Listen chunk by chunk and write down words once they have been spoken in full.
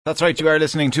That's right, you are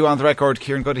listening to On The Record.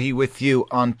 Kieran Cuddihy with you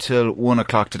until 1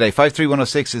 o'clock today.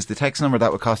 53106 is the text number.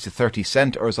 That will cost you 30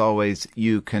 cents. Or as always,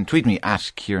 you can tweet me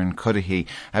at Kieran Cuddihy.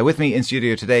 With me in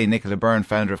studio today, Nicola Byrne,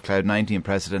 founder of Cloud90 and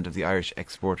president of the Irish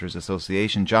Exporters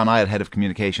Association. John Isle, head of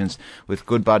communications with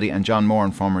Goodbody. And John Moran,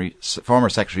 former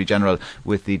Secretary General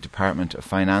with the Department of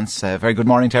Finance. Very good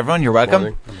morning to everyone. You're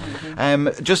welcome.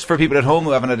 Just for people at home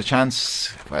who haven't had a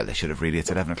chance, well, they should have really.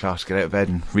 It's 11 o'clock to get out of bed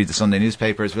and read the Sunday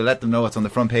newspapers. We'll let them know what's on the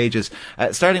front pages.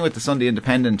 Starting with the Sunday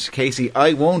Independent, Casey,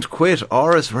 I won't quit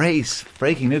Auris race.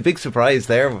 Breaking news, big surprise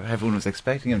there. Everyone was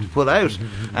expecting him to pull out.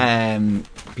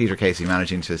 Peter Casey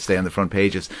managing to stay on the front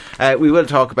pages. We will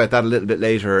talk about that a little bit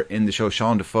later in the show.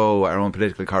 Sean Defoe, our own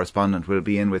political correspondent, will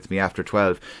be in with me after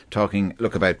 12 talking,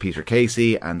 about Peter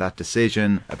Casey and that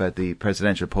decision, about the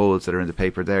presidential polls that are in the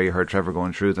paper there. You heard Trevor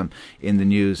going through them in the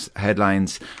news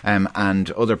headlines,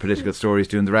 and other political stories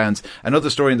doing the rounds. Another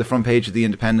story in the front page of the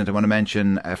Independent I want to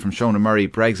mention from Shona Murray: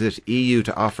 Brexit, EU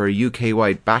to offer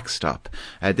UK-wide backstop.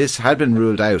 This had been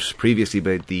ruled out previously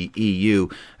by the EU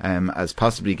as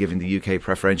possibly giving the UK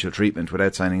preferential treatment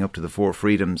without signing up to the four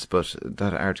freedoms, but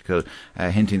that article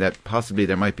hinting that possibly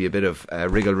there might be a bit of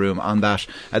wriggle room on that.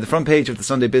 At the front page of the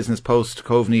Sunday Business Post,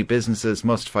 Coveney: businesses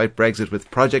must fight Brexit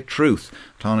with Project Truth.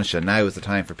 Taoiseach, now is the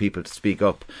time for people to speak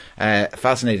up.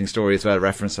 Fascinating story as well,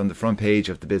 referenced on the front page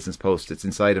of the Business Post. It's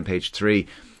inside on page 3.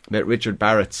 About Richard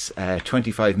Barrett's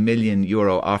 €25 million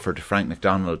offer to Frank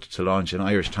McDonald to launch an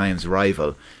Irish Times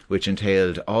rival, which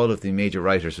entailed all of the major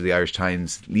writers of the Irish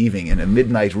Times leaving in a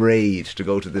midnight raid to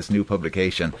go to this new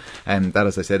publication. That,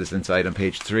 as I said, is inside on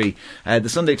page 3. The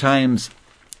Sunday Times: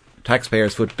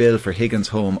 taxpayers foot bill for Higgins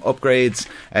home upgrades.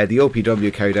 The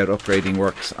OPW carried out upgrading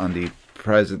works on the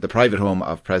private home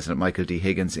of President Michael D.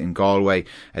 Higgins in Galway.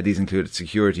 These included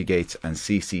security gates and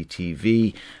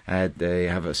CCTV. They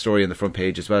have a story on the front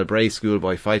page as well. Bray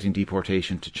schoolboy fighting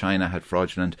deportation to China had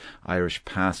fraudulent Irish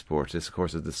passport. This, of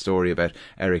course, is the story about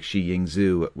Eric Shi Ying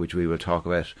Zhu, which we will talk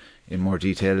about in more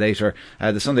detail later.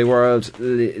 The Sunday World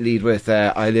lead with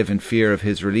I live in fear of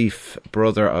his relief.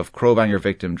 Brother of Crowbanger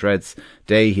victim dreads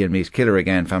day he'll meet killer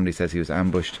again. Family says he was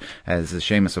ambushed. This is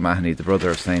Seamus O'Mahony, the brother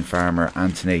of slain farmer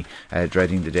Anthony,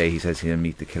 dreading the day he says he'll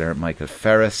meet the killer Michael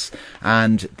Ferris.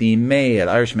 And the Mail,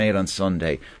 Irish Mail on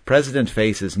Sunday: President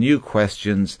faces new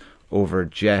questions over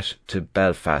jet to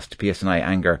Belfast. PSNI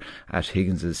anger at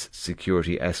Higgins's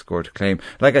security escort claim.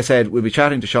 Like I said, we'll be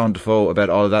chatting to Sean Defoe about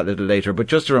all of that a little later, but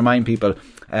just to remind people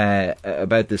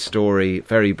about this story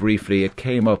very briefly, it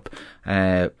came up,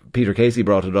 Peter Casey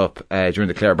brought it up during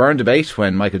the Claire Byrne debate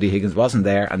when Michael D. Higgins wasn't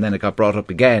there, and then it got brought up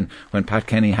again when Pat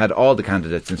Kenny had all the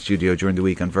candidates in studio during the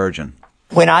week on Virgin.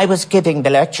 When I was giving the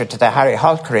lecture to the Harry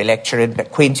Holkery lecture in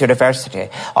Queen's University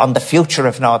on the future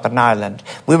of Northern Ireland,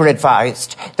 we were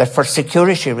advised that for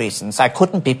security reasons I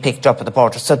couldn't be picked up at the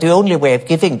border, so the only way of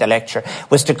giving the lecture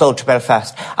was to go to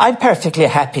Belfast. I'm perfectly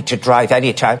happy to drive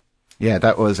any time. Yeah,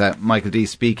 that was Michael D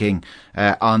speaking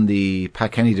on the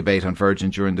Pat Kenny debate on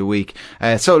Virgin during the week.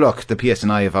 So look, the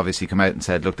PSNI have obviously come out and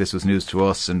said, look, this was news to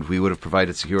us and we would have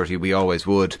provided security. We always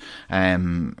would.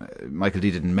 Michael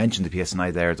D didn't mention the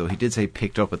PSNI there, though he did say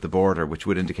picked up at the border, which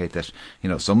would indicate that,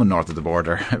 someone north of the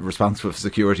border responsible for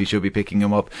security should be picking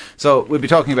him up. So we'll be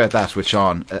talking about that with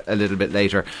Sean a little bit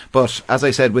later. But as I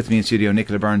said, with me in studio,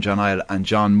 Nicola Byrne, John Isle and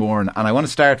John Moran. And I want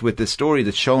to start with the story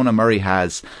that Shona Murray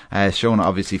has. Shona,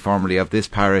 obviously formerly of this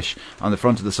parish, on the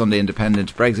front of the Sunday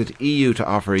Independent: Brexit, EU to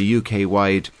offer a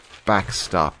UK-wide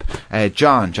backstop.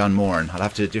 John Moran. I'll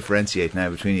have to differentiate now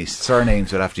between these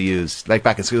surnames I'll have to use, like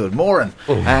back in school. Moran.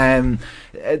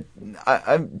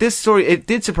 This story, it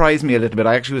did surprise me a little bit.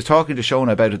 I actually was talking to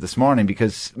Shona about it this morning,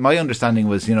 because my understanding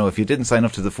was, if you didn't sign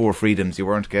up to the four freedoms, you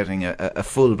weren't getting a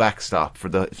full backstop for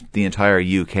the entire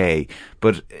UK.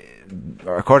 But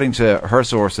according to her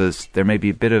sources, there may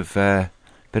be a bit of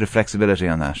flexibility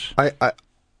on that.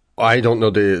 I don't know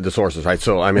the sources, right?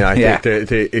 So, I think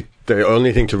the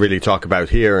only thing to really talk about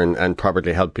here and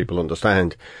probably help people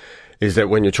understand is that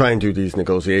when you try and do these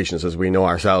negotiations, as we know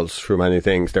ourselves through many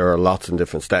things, there are lots and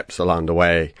different steps along the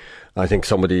way. I think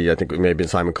it may have been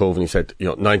Simon Coveney said,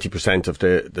 90% of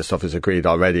the stuff is agreed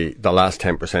already. The last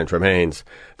 10% remains.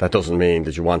 That doesn't mean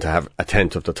that you want to have a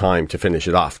tenth of the time to finish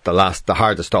it off. The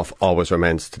hardest stuff always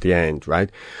remains to the end,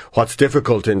 right? What's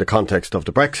difficult in the context of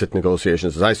the Brexit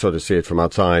negotiations, as I sort of see it from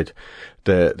outside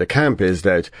the camp, is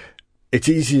that it's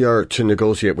easier to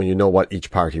negotiate when you know what each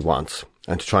party wants.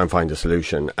 and to try and find a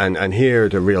solution. And here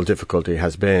the real difficulty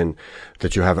has been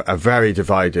that you have a very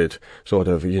divided sort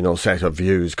of, set of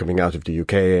views coming out of the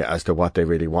UK as to what they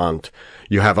really want.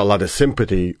 You have a lot of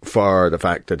sympathy for the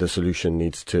fact that a solution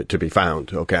needs to be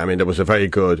found. Okay. I mean, there was a very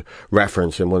good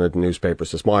reference in one of the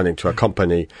newspapers this morning to a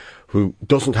company who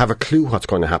doesn't have a clue what's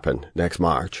going to happen next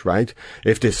March, right?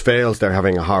 If this fails, they're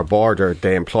having a hard border.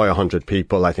 They employ 100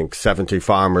 people. I think 70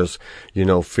 farmers,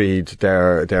 feed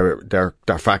their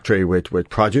factory with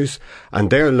produce. And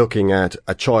they're looking at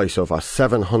a choice of a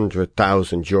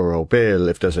 €700,000 bill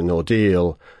if there's a no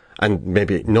deal, and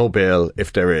maybe no bill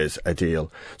if there is a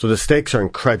deal. So the stakes are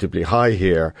incredibly high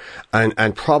here.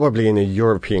 And probably in a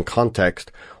European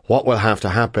context, what will have to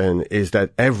happen is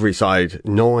that every side,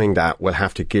 knowing that, will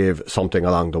have to give something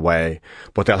along the way,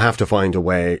 but they'll have to find a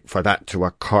way for that to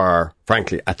occur,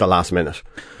 frankly, at the last minute,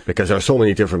 because there are so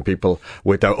many different people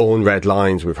with their own red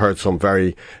lines. We've heard some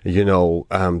very,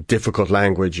 difficult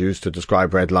language used to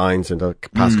describe red lines in the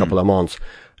past couple of months.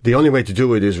 The only way to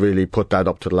do it is really put that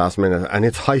up to the last minute, and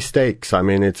it's high stakes. I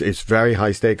mean, it's very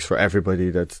high stakes for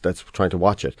everybody that's trying to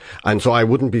watch it. And so I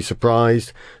wouldn't be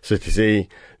surprised to see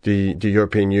the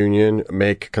European Union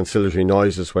make conciliatory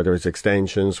noises, whether it's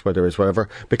extensions, whether it's whatever,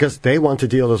 because they want a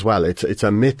deal as well. It's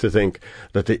a myth to think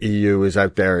that the EU is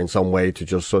out there in some way to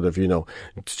just sort of,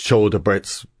 show the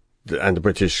Brits and the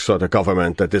British sort of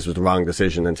government that this was the wrong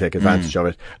decision and take advantage of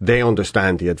it. They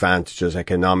understand the advantages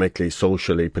economically,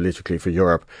 socially, politically for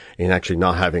Europe in actually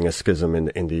not having a schism in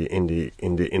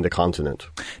the continent.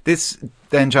 This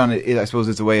then, John, I suppose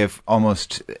it's a way of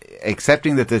almost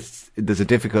accepting that there's a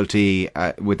difficulty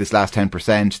with this last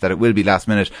 10%, that it will be last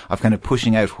minute, of kind of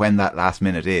pushing out when that last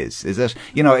minute is. Is it,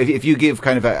 if you give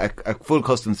kind of a full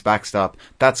customs backstop,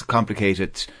 that's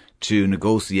complicated to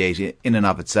negotiate in and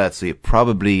of itself. So you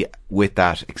probably, with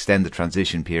that, extend the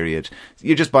transition period.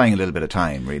 You're just buying a little bit of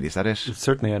time, really. Is that it?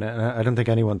 Certainly, and I don't think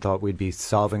anyone thought we'd be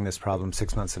solving this problem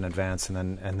 6 months in advance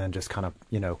and then just kind of,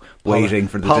 waiting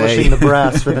for the polishing day. the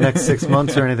brass for the next 6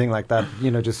 months or anything like that.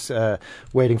 Just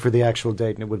waiting for the actual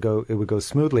date, and it would go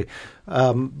smoothly.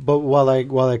 But while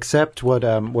I accept what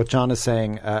John is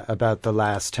saying about the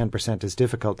last 10% is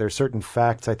difficult, there are certain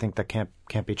facts I think that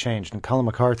can't be changed. And Colin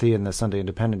McCarthy in the Sunday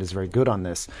Independent is very good on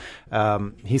this.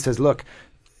 He says, look,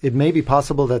 it may be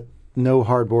possible that no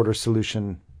hard border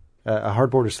solution, a hard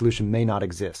border solution may not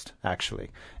exist, actually.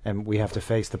 And we have to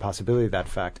face the possibility of that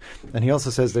fact. And he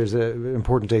also says there's an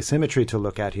important asymmetry to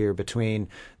look at here between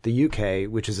the UK,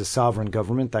 which is a sovereign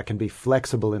government that can be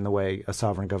flexible in the way a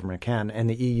sovereign government can, and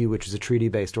the EU, which is a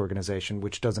treaty-based organization,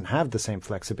 which doesn't have the same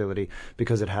flexibility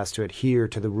because it has to adhere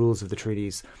to the rules of the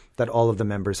treaties that all of the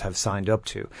members have signed up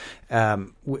to,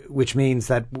 which means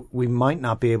that we might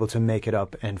not be able to make it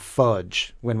up and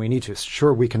fudge when we need to.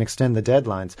 Sure, we can extend the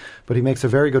deadlines, but he makes a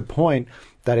very good point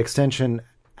that extension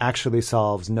actually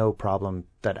solves no problem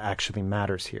that actually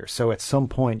matters here. So at some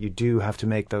point you do have to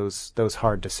make those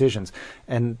hard decisions,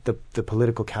 and the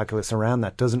political calculus around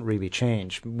that doesn't really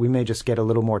change. We may just get a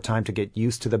little more time to get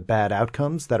used to the bad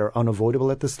outcomes that are unavoidable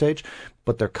at this stage,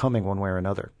 but they're coming one way or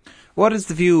another. What is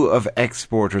the view of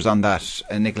exporters on that,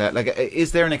 Nicola? Like,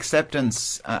 is there an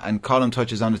acceptance, and Colin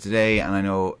touches on it today, and I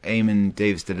know Eamon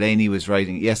Davis Delaney was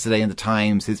writing yesterday in the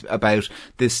Times about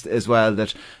this as well,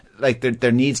 that like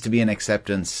there needs to be an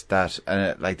acceptance that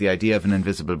like the idea of an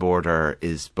invisible border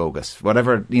is bogus.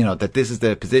 Whatever, that this is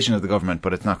the position of the government,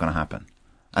 but it's not going to happen.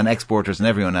 And exporters and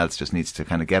everyone else just needs to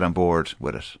kind of get on board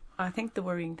with it. I think the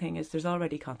worrying thing is there's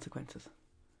already consequences.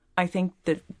 I think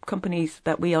that companies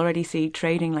that we already see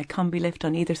trading, like Combi-Lift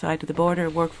on either side of the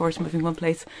border, workforce moving one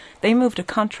place, they moved a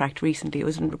contract recently. It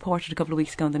was reported a couple of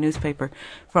weeks ago in the newspaper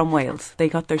from Wales. They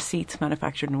got their seats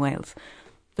manufactured in Wales.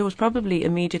 There was probably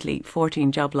immediately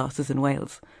 14 job losses in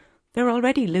Wales. They're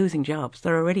already losing jobs.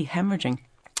 They're already hemorrhaging.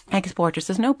 Exporters,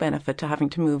 there's no benefit to having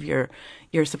to move your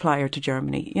supplier to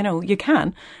Germany. You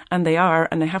can, and they are,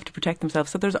 and they have to protect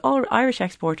themselves. So there's all Irish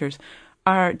exporters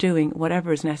are doing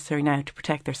whatever is necessary now to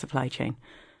protect their supply chain.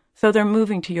 So they're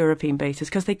moving to European bases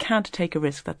because they can't take a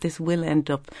risk that this will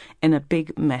end up in a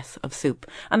big mess of soup.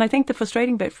 And I think the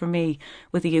frustrating bit for me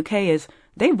with the UK is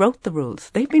they wrote the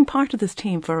rules. They've been part of this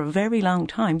team for a very long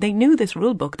time. They knew this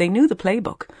rule book. They knew the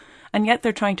playbook. And yet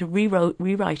they're trying to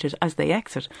rewrite it as they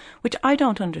exit, which I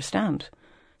don't understand.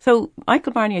 So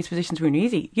Michael Barnier's positions were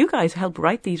easy. You guys helped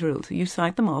write these rules. You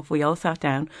signed them off. We all sat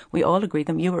down. We all agreed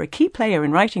them. You were a key player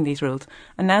in writing these rules.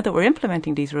 And now that we're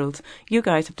implementing these rules, you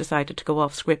guys have decided to go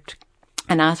off script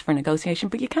and ask for negotiation,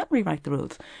 but you can't rewrite the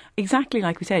rules. Exactly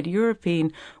like we said,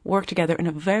 European work together in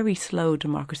a very slow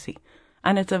democracy.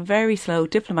 And it's a very slow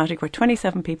diplomatic where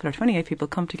 27 people or 28 people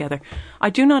come together. I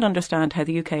do not understand how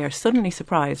the UK are suddenly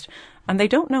surprised and they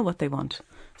don't know what they want.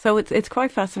 So it's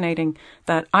quite fascinating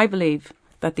that I believe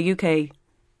that the UK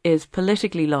is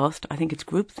politically lost. I think it's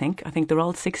groupthink. I think they're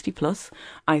all 60 plus.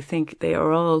 I think they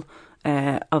are all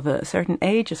of a certain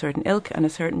age, a certain ilk and a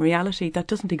certain reality that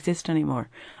doesn't exist anymore.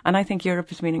 And I think Europe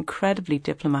has been incredibly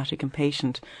diplomatic and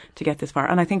patient to get this far.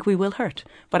 And I think we will hurt.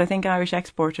 But I think Irish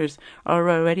exporters are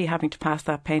already having to pass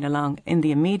that pain along in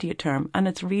the immediate term. And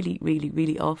it's really, really,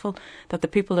 really awful that the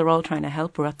people they're all trying to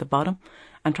help are at the bottom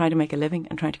and trying to make a living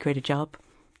and trying to create a job.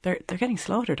 They're getting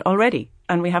slaughtered already.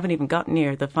 And we haven't even gotten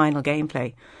near the final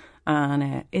gameplay.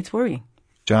 And it's worrying.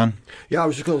 John? Yeah, I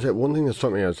was just going to say, one thing that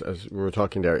struck me as we were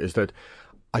talking there is that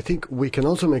I think we can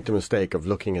also make the mistake of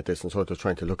looking at this and sort of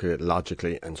trying to look at it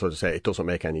logically and sort of say it doesn't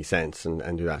make any sense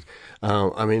and do that.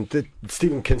 I mean,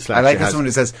 Stephen Kinsella... I like someone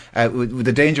who says,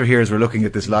 the danger here is we're looking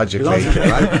at this logically.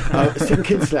 Right? Stephen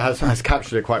Kinsella has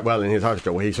captured it quite well in his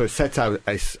article, where he sort of sets out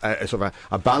a sort of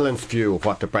a balanced view of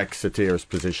what the Brexiteers'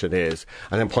 position is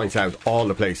and then points out all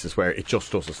the places where it just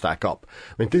doesn't stack up.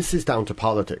 I mean, this is down to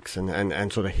politics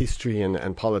and sort of history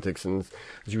and politics. And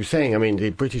as you were saying, I mean,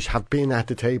 the British have been at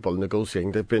the table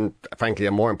negotiating. They've been, frankly,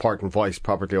 a more important voice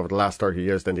probably over the last 30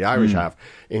 years than the Irish have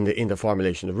in the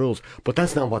formulation of rules. But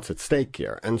that's not what's at stake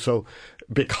here. And so,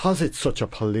 because it's such a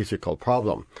political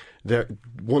problem,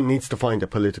 one needs to find a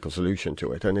political solution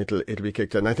to it, and it'll be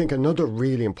kicked in. And I think another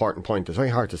really important point that's very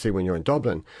hard to see when you're in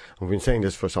Dublin, and we've been saying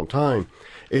this for some time,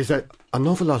 is that an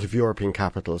awful lot of European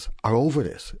capitals are over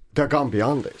this. They're gone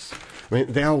beyond this. I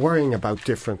mean, they are worrying about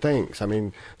different things. I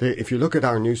mean, if you look at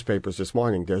our newspapers this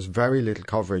morning, there's very little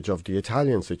coverage of the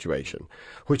Italian situation,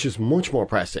 which is much more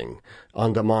pressing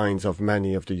on the minds of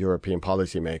many of the European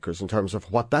policymakers in terms of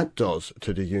what that does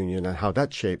to the Union and how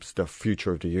that shapes the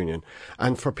future of the Union.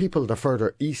 And for people the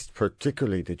further east,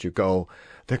 particularly, that you go,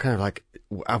 they're kind of like,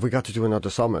 have we got to do another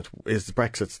summit? Is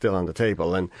Brexit still on the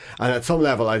table? And at some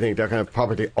level, I think they're kind of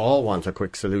probably all want a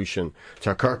quick solution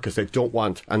to occur because they don't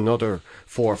want another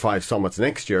 4 or 5 summits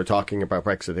next year talking about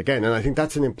Brexit again. And I think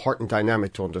that's an important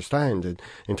dynamic to understand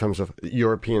in terms of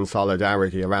European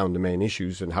solidarity around the main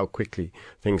issues and how quickly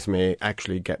things may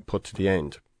actually get put to the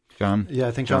end. John? Yeah,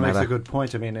 I think John makes a good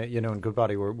point. I mean, in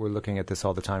Goodbody, we're looking at this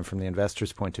all the time from the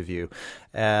investor's point of view.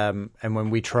 And when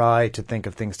we try to think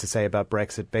of things to say about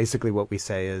Brexit, basically what we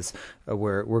say is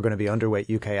we're going to be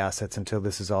underweight UK assets until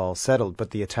this is all settled.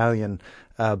 But the Italian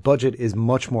budget is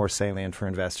much more salient for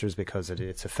investors because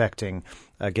it's affecting,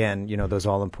 again, those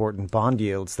all-important bond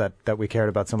yields that we cared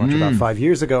about so much about 5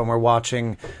 years ago. And we're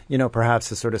watching, perhaps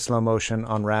a sort of slow motion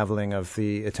unraveling of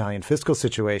the Italian fiscal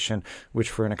situation, which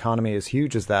for an economy as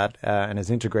huge as that and is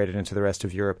integrated into the rest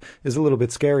of Europe is a little bit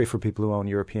scary for people who own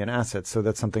European assets. So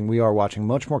that's something we are watching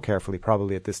much more carefully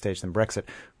probably at this stage than Brexit,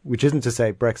 which isn't to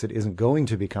say Brexit isn't going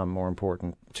to become more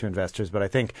important to investors. But I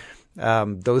think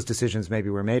those decisions maybe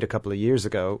were made a couple of years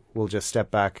ago. We'll just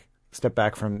step back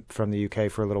from the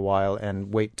UK for a little while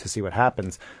and wait to see what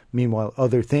happens. Meanwhile,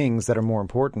 other things that are more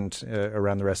important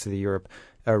around the rest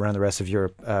of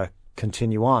Europe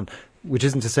continue on. Which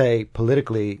isn't to say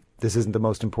politically this isn't the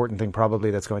most important thing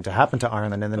probably that's going to happen to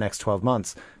Ireland in the next 12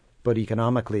 months. But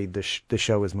economically, the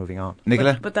show is moving on.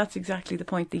 Nicola? But that's exactly the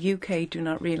point. The UK do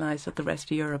not realise that the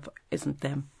rest of Europe isn't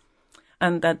them.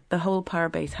 And that the whole power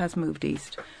base has moved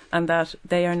east. And that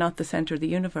they are not the centre of the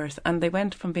universe. And they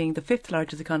went from being the 5th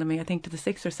largest economy, I think, to the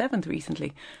 6th or 7th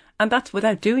recently. And that's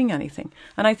without doing anything.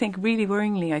 And I think, really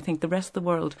worryingly, I think the rest of the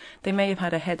world, they may have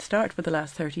had a head start for the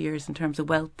last 30 years in terms of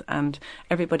wealth. And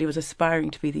everybody was aspiring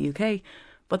to be the UK.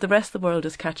 But the rest of the world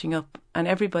is catching up, and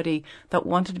everybody that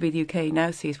wanted to be the UK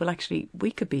now sees, well, actually,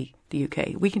 we could be the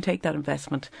UK. We can take that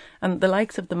investment. And the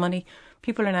likes of the money,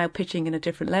 people are now pitching in a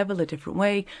different level, a different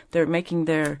way. They're making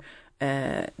their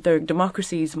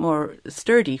democracies more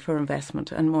sturdy for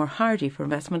investment and more hardy for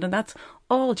investment, and that's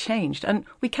all changed. And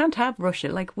we can't have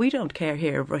Russia, like we don't care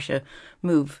here if Russia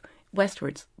move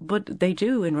westwards, but they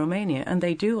do in Romania, and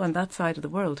they do on that side of the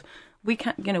world. We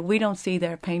can't, we don't see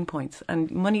their pain points,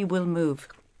 and money will move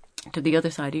to the other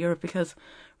side of Europe because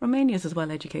Romania is as well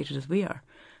educated as we are.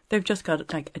 They've just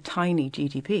got like a tiny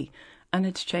GDP and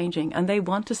it's changing, and they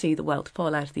want to see the wealth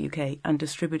fall out of the UK and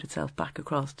distribute itself back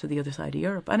across to the other side of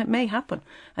Europe, and it may happen.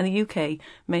 And the UK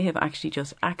may have actually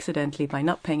just accidentally, by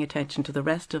not paying attention to the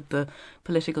rest of the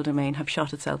political domain, have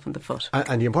shot itself in the foot.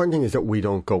 And the important thing is that we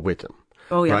don't go with them.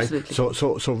 Oh, yeah, right?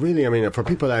 absolutely. So really, I mean, for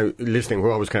people out listening,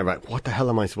 we're always kind of like, what the hell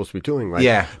am I supposed to be doing, right?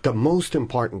 Yeah. The most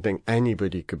important thing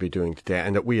anybody could be doing today,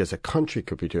 and that we as a country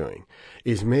could be doing,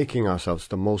 is making ourselves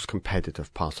the most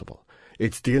competitive possible.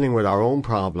 It's dealing with our own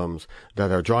problems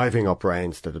that are driving up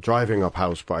rents, that are driving up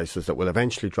house prices, that will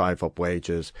eventually drive up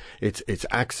wages. It's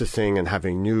accessing and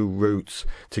having new routes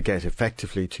to get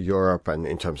effectively to Europe, and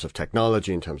in terms of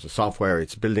technology, in terms of software,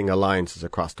 it's building alliances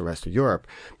across the rest of Europe.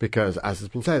 Because, as has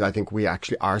been said, I think we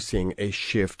actually are seeing a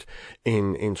shift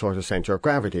in sort of centre of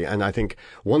gravity. And I think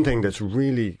one thing that's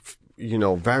really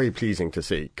very pleasing to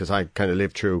see, because I kind of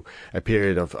lived through a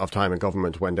period of time in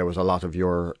government when there was a lot of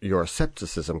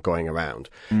Euroscepticism going around,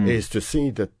 is to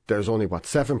see that there's only,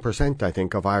 7%, I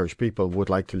think, of Irish people would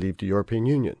like to leave the European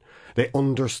Union. They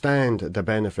understand the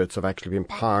benefits of actually being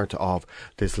part of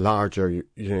this larger,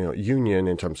 union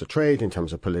in terms of trade, in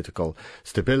terms of political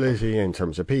stability, in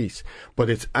terms of peace. But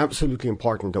it's absolutely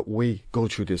important that we go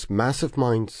through this massive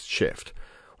mind shift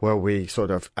where we sort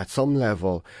of, at some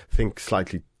level, think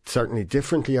certainly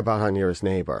differently about our nearest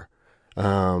neighbour,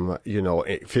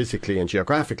 physically and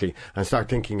geographically, and start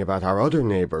thinking about our other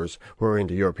neighbours who are in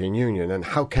the European Union, and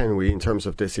how can we, in terms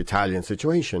of this Italian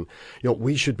situation,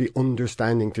 we should be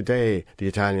understanding today the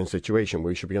Italian situation.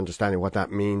 We should be understanding what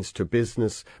that means to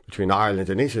business between Ireland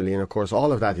and Italy, and of course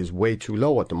all of that is way too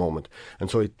low at the moment, and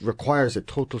so it requires a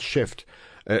total shift.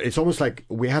 It's almost like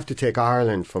we have to take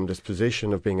Ireland from this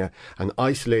position of being an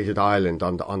isolated island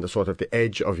on the sort of the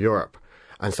edge of Europe,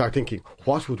 and start thinking,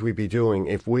 what would we be doing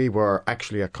if we were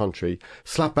actually a country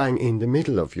slap bang in the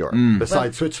middle of Europe,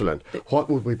 besides Switzerland? What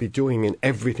would we be doing in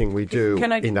everything we do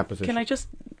in that position? Can I just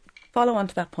follow on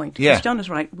to that point? Yeah. Because John is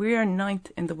right. We are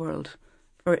 9th in the world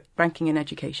for ranking in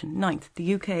education. 9th.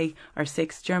 The UK are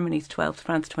 6th, Germany's 12th,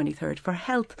 France 23rd. For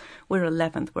health, we're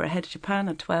 11th. We're ahead of Japan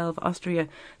at 12, Austria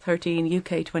 13,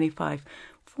 UK 25.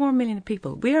 4 million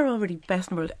people. We are already best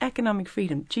in the world. Economic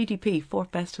freedom, GDP,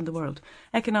 4th best in the world.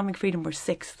 Economic freedom, we're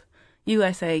 6th.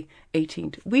 USA,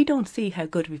 18th. We don't see how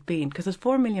good we've been because there's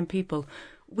 4 million people.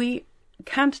 We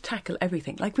can't tackle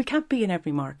everything. Like, we can't be in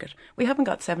every market. We haven't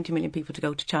got 70 million people to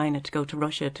go to China, to go to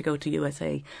Russia, to go to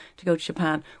USA, to go to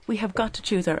Japan. We have got to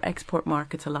choose our export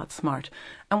markets a lot smart.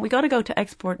 And we got to go to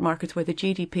export markets where the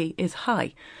GDP is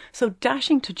high. So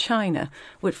dashing to China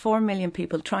with 4 million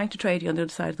people trying to trade on the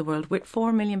other side of the world with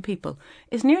 4 million people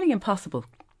is nearly impossible.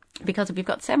 Because if you've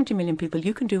got 70 million people,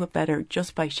 you can do it better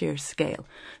just by sheer scale.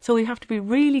 So we have to be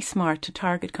really smart to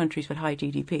target countries with high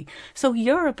GDP. So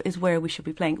Europe is where we should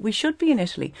be playing. We should be in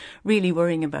Italy really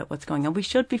worrying about what's going on. We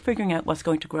should be figuring out what's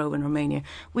going to grow in Romania.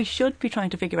 We should be trying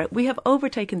to figure out. We have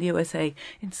overtaken the USA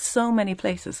in so many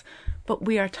places, but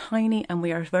we are tiny and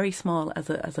we are very small as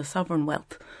a sovereign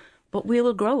wealth. But we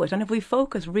will grow it. And if we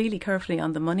focus really carefully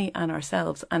on the money and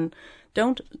ourselves and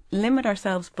don't limit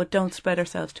ourselves but don't spread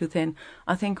ourselves too thin,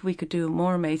 I think we could do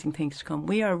more amazing things to come.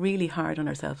 We are really hard on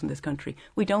ourselves in this country.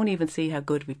 We don't even see how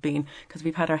good we've been because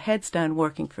we've had our heads down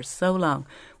working for so long.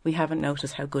 We haven't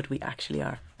noticed how good we actually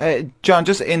are. John,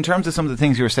 just in terms of some of the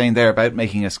things you were saying there about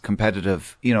making us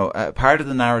competitive, part of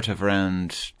the narrative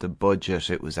around the budget,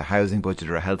 it was a housing budget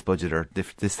or a health budget or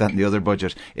this, that and the other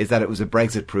budget, is that it was a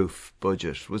Brexit-proof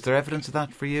budget. Was there evidence of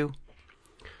that for you?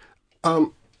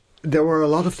 There were a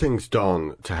lot of things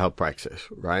done to help Brexit,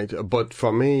 right? But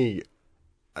for me,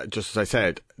 just as I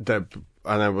said, and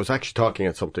I was actually talking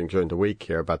at something during the week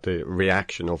here about the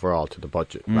reaction overall to the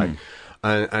budget, right?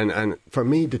 And for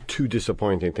me, the two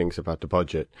disappointing things about the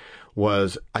budget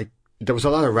was there was a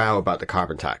lot of row about the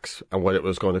carbon tax and whether it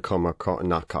was going to come or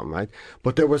not come, right?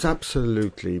 But there was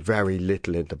absolutely very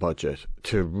little in the budget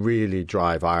to really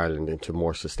drive Ireland into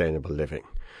more sustainable living.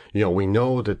 We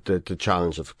know that the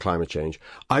challenge of climate change.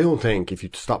 I don't think if you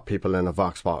stop people in a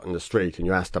Vox spot in the street and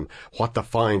you ask them what the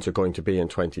fines are going to be in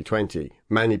 2020,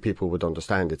 many people would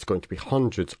understand it's going to be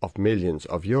hundreds of millions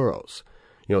of euros,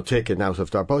 taken out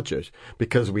of their budget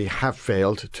because we have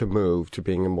failed to move to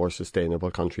being a more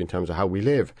sustainable country in terms of how we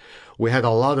live. We had a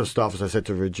lot of stuff, as I said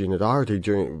to Regina Doherty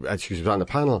as she was on the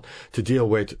panel, to deal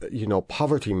with,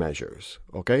 poverty measures,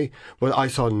 okay? But I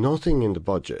saw nothing in the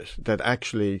budget that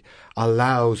actually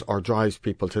allows or drives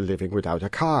people to living without a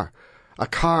car. A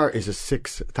car is a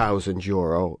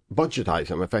 €6,000 budget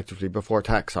item, effectively, before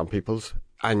tax on people's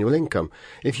annual income.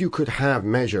 If you could have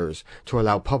measures to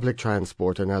allow public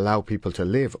transport and allow people to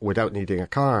live without needing a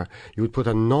car, you would put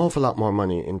an awful lot more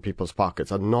money in people's pockets,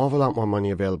 an awful lot more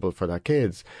money available for their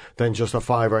kids than just a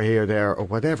fiver here, there, or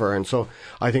whatever. And so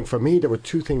I think for me, there were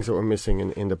two things that were missing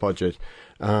in the budget.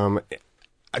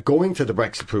 Going to the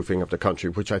Brexit proofing of the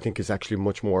country, which I think is actually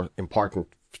much more important,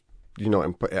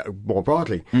 more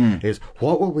broadly, is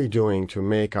what were we doing to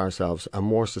make ourselves a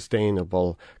more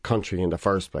sustainable country in the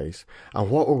first place? And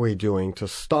what were we doing to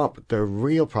stop the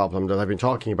real problem that I've been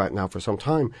talking about now for some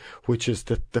time, which is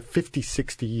the 50,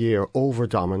 60 year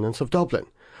over-dominance of Dublin?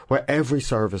 where every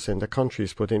service in the country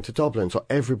is put into Dublin. So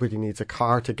everybody needs a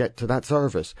car to get to that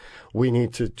service. We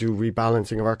need to do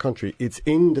rebalancing of our country. It's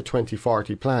in the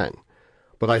 2040 plan.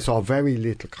 But I saw very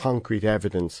little concrete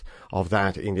evidence of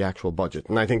that in the actual budget.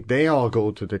 And I think they all go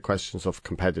to the questions of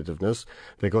competitiveness.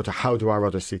 They go to how do our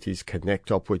other cities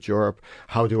connect up with Europe?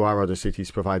 How do our other cities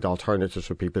provide alternatives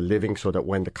for people living so that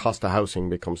when the cost of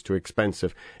housing becomes too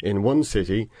expensive in one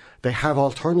city, they have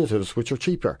alternatives which are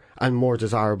cheaper and more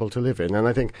desirable to live in. And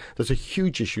I think there's a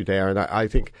huge issue there. And I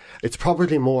think it's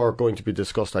probably more going to be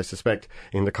discussed, I suspect,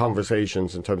 in the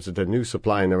conversations in terms of the new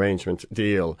supply and arrangement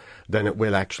deal than it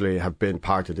will actually have been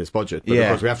part of this budget. But of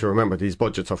course we have to remember these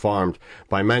budgets are formed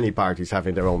by many parties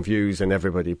having their own views and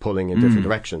everybody pulling in different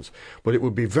directions. But it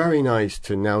would be very nice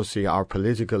to now see our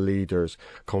political leaders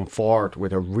come forward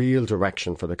with a real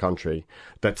direction for the country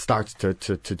that starts to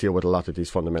deal with a lot of these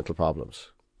fundamental problems.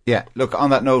 Yeah, look, on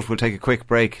that note, we'll take a quick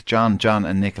break. John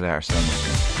and Nicola are staying with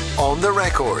us. On the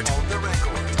record.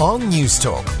 On News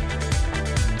Talk.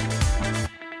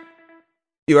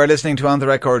 You are listening to On the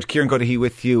Record. Kieran Cuddihy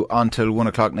with you until 1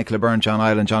 o'clock. Nicola Byrne, John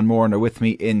Ireland, John Moran are with me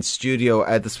in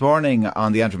studio. This morning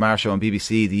on the Andrew Marr Show on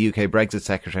BBC, the UK Brexit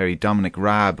Secretary Dominic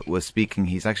Raab was speaking.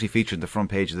 He's actually featured on the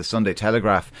front page of the Sunday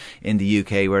Telegraph in the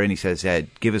UK, wherein he says,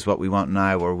 give us what we want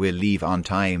now or we'll leave on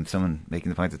time. Someone making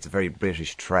the point that it's a very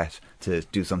British threat to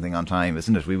do something on time,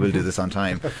 isn't it? We will do this on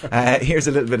time. Here's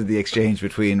a little bit of the exchange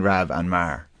between Raab and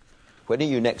Marr. When are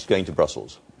you next going to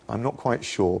Brussels? I'm not quite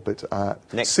sure, but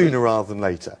sooner rather than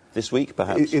later. This week,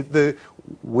 perhaps?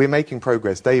 We're making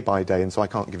progress day by day, and so I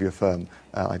can't give you a firm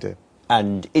idea.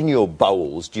 And in your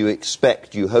bowels, do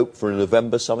you hope for a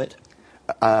November summit?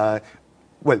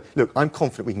 Well, look, I'm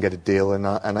confident we can get a deal,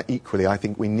 and equally, I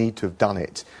think we need to have done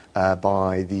it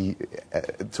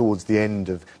towards the end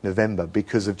of November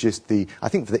because of just I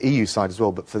think for the EU side as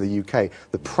well, but for the UK,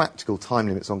 the practical time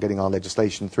limits on getting our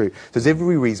legislation through. So there's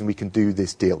every reason we can do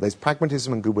this deal. There's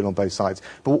pragmatism and goodwill on both sides.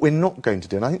 But what we're not going to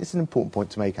do, and I think it's an important point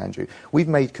to make, Andrew, we've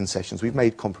made concessions, we've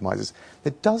made compromises.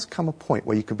 There does come a point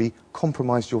where you can be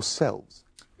compromised yourselves.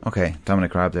 OK,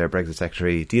 Dominic Raab there, Brexit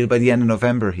Secretary. Deal by the end of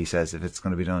November, he says, if it's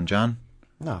going to be done. John?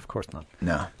 No, of course not.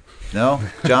 No,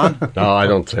 John? No, I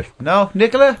don't think. No,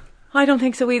 Nicola? I don't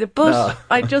think so either. But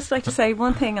I'd just like to say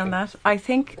one thing on that. I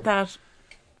think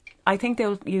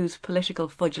they'll use political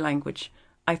fudge language.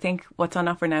 I think what's on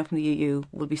offer now from the EU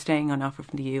will be staying on offer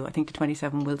from the EU. I think the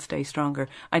 27 will stay stronger.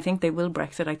 I think they will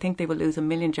Brexit. I think they will lose 1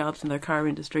 million jobs in their car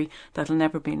industry that'll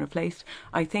never be replaced.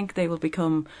 I think they will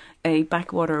become a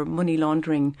backwater money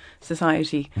laundering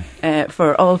society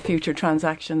for all future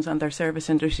transactions, and their service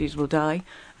industries will die,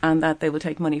 and that they will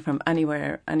take money from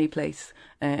anywhere, any place,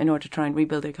 in order to try and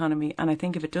rebuild the economy. And I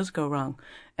think if it does go wrong,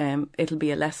 it'll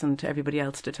be a lesson to everybody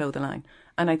else to toe the line.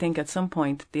 And I think at some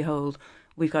point the whole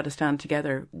we've got to stand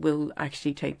together will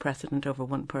actually take precedent over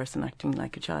one person acting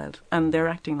like a child. And they're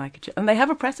acting like a child. And they have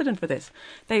a precedent for this.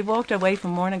 They've walked away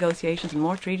from more negotiations and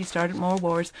more treaties, started more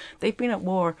wars. They've been at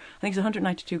war, I think it's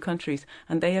 192 countries,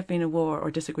 and they have been at war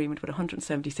or disagreement with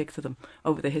 176 of them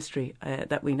over the history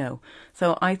that we know.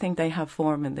 So I think they have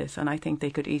form in this, and I think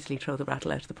they could easily throw the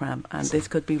rattle out of the pram, and this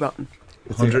could be rotten.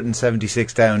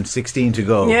 176 down, 16 to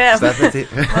go. Yeah,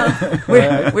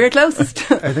 we're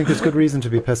closest. I think there's good reason to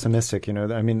be pessimistic.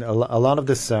 I mean, a lot of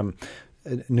this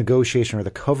negotiation or the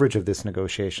coverage of this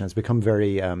negotiation has become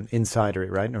very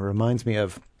insidery, right? And it reminds me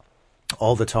of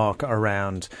all the talk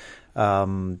around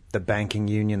the banking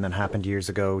union that happened years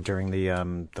ago during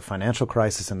the financial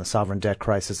crisis and the sovereign debt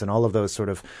crisis, and all of those sort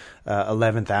of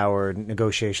 11th hour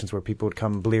negotiations where people would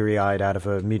come bleary-eyed out of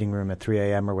a meeting room at 3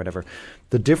 a.m. or whatever.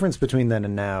 The difference between then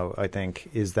and now, I think,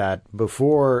 is that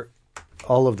before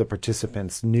all of the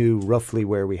participants knew roughly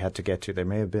where we had to get to. There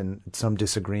may have been some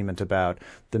disagreement about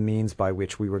the means by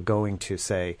which we were going to,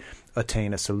 say,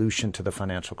 attain a solution to the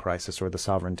financial crisis or the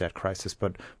sovereign debt crisis.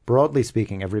 But broadly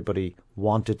speaking, everybody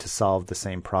wanted to solve the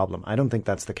same problem. I don't think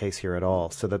that's the case here at all.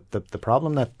 So that the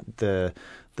problem that the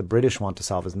British want to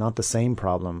solve is not the same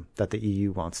problem that the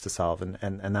EU wants to solve.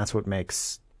 And that's what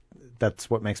makes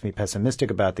me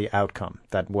pessimistic about the outcome,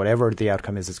 that whatever the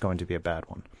outcome is, it's going to be a bad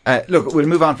one. Look, we'll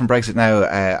move on from Brexit now.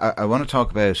 I want to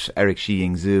talk about Eric Xi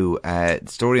Yingzhu.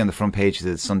 Story on the front page of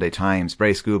the Sunday Times.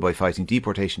 Bray schoolboy fighting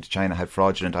deportation to China had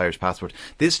fraudulent Irish passport.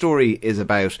 This story is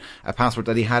about a passport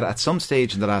that he had at some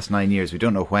stage in the last 9 years. We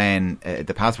don't know when.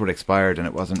 The passport expired and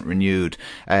it wasn't renewed.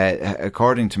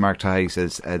 According to Mark Tahi,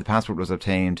 says the passport was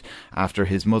obtained after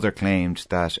his mother claimed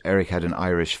that Eric had an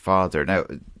Irish father. Now,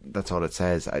 that's all it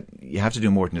says. You have to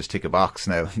do more than just tick a box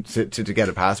now to get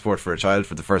a passport for a child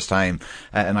for the first time,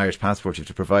 an Irish passport. You have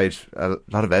to provide a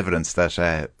lot of evidence that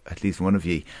at least one of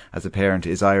you as a parent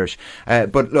is Irish.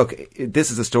 But look,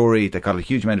 this is a story that got a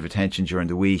huge amount of attention during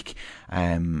the week.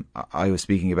 I was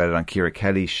speaking about it on Ciara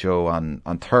Kelly's show on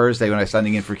Thursday when I was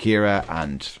standing in for Ciara,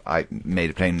 and I made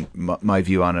it plain my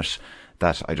view on it,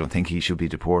 that I don't think he should be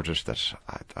deported, that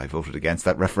I voted against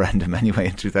that referendum anyway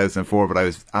in 2004, but I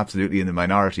was absolutely in the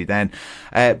minority then.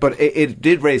 But it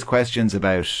did raise questions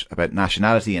about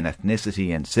nationality and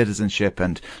ethnicity and citizenship.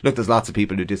 And look, there's lots of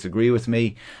people who disagree with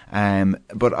me.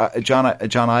 But John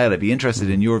Isle, I'd be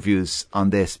interested in your views on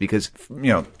this, because,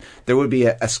 there would be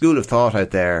a school of thought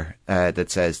out there that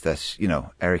says that,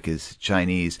 Eric is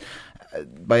Chinese.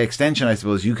 By extension, I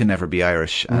suppose you can never be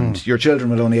Irish, and your children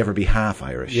will only ever be half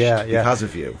Irish because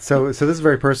of you. So this is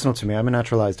very personal to me. I'm a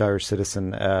naturalized Irish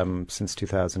citizen since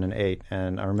 2008,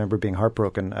 and I remember being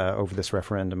heartbroken over this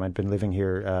referendum. I'd been living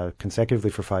here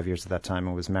consecutively for 5 years at that time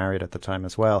and was married at the time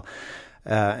as well.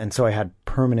 And so I had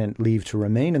permanent leave to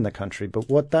remain in the country. But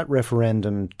what that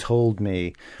referendum told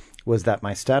me was that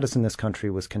my status in this country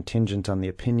was contingent on the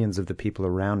opinions of the people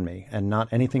around me and not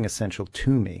anything essential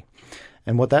to me.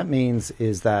 And what that means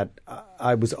is that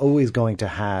I was always going to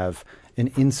have an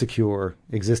insecure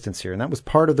existence here. And that was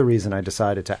part of the reason I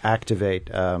decided to activate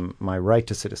my right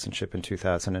to citizenship in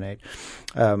 2008.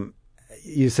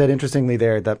 You said interestingly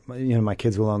there that my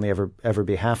kids will only ever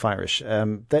be half Irish.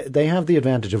 They have the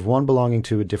advantage of one belonging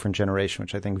to a different generation,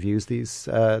 which I think views these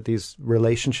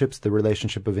relationships, the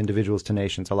relationship of individuals to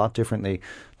nations, a lot differently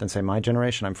than, say, my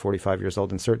generation. I'm 45 years old,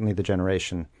 and certainly the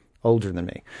generation older than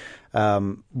me.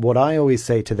 What I always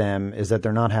say to them is that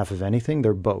they're not half of anything.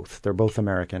 They're both. They're both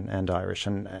American and Irish.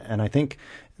 And I think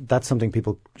that's something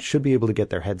people should be able to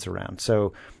get their heads around.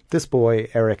 So this boy,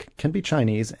 Eric, can be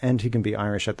Chinese and he can be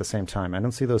Irish at the same time. I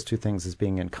don't see those two things as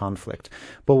being in conflict.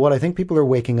 But what I think people are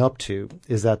waking up to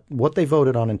is that what they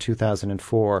voted on in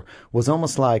 2004 was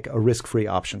almost like a risk-free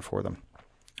option for them.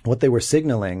 What they were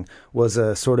signaling was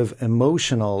a sort of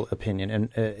emotional opinion,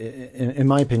 and in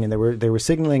my opinion, they were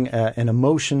signaling an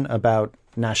emotion about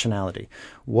nationality.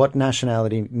 What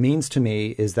nationality means to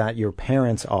me is that your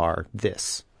parents are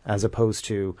this, as opposed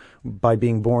to by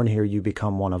being born here, you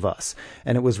become one of us.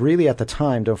 And it was really at the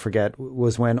time, don't forget,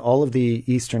 was when all of the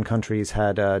Eastern countries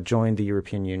had joined the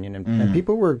European Union. And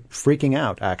people were freaking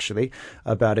out, actually,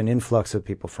 about an influx of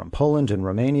people from Poland and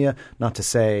Romania, not to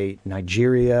say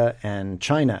Nigeria and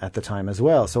China at the time as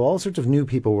well. So all sorts of new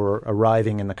people were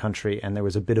arriving in the country, and there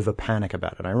was a bit of a panic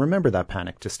about it. I remember that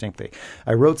panic distinctly.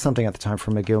 I wrote something at the time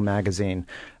for McGill magazine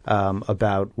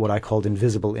about what I called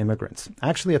invisible immigrants.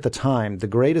 Actually, at the time, the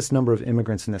greatest number of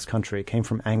immigrants in this country came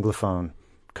from Anglophone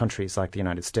countries like the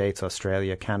United States,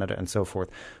 Australia, Canada, and so forth.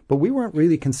 But we weren't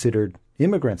really considered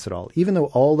immigrants at all, even though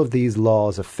all of these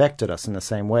laws affected us in the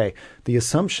same way. The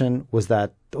assumption was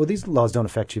that, these laws don't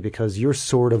affect you because you're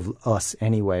sort of us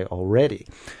anyway already.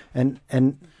 And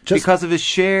just because of a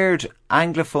shared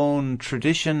Anglophone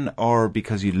tradition, or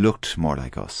because you looked more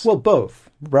like us? Well, both.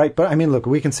 Right. But I mean, look,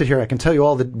 we can sit here. I can tell you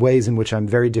all the ways in which I'm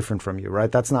very different from you.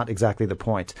 Right. That's not exactly the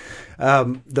point.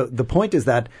 The point is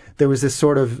that there was this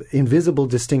sort of invisible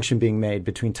distinction being made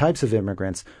between types of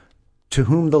immigrants to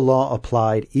whom the law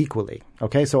applied equally.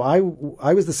 OK, so I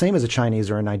was the same as a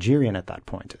Chinese or a Nigerian at that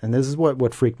point. And this is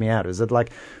what freaked me out, is that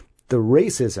like the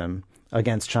racism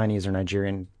against Chinese or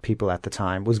Nigerian people at the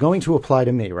time was going to apply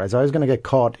to me, right? So I was going to get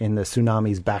caught in the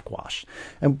tsunami's backwash.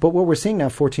 But what we're seeing now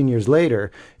 14 years later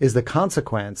is the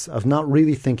consequence of not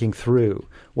really thinking through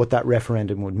what that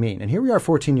referendum would mean. And here we are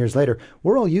 14 years later.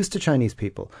 We're all used to Chinese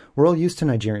people. We're all used to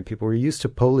Nigerian people. We're used to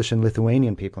Polish and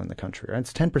Lithuanian people in the country, right?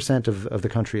 It's 10% of the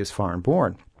country is foreign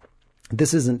born.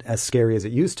 This isn't as scary as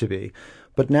it used to be.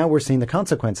 But now we're seeing the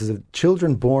consequences of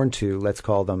children born to, let's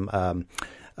call them,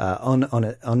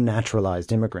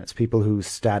 unnaturalized immigrants, people whose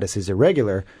status is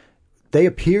irregular. They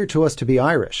appear to us to be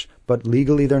Irish, but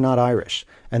legally they're not Irish.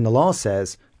 And the law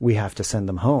says we have to send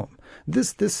them home.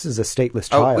 This is a stateless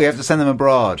child. Oh, we have to send them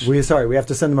abroad. We have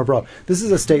to send them abroad. This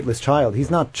is a stateless child. He's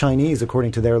not Chinese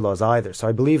according to their laws either. So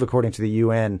I believe according to the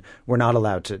UN, we're not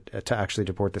allowed to actually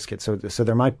deport this kid. So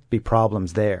there might be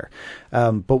problems there.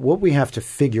 But what we have to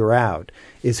figure out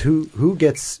is who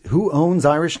owns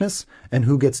Irishness and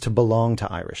who gets to belong to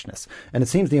Irishness. And it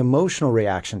seems the emotional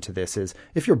reaction to this is,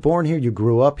 if you're born here, you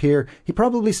grew up here, he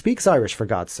probably speaks Irish, for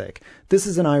God's sake. This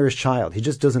is an Irish child. He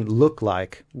just doesn't look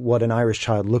like what an Irish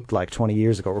child looked like like 20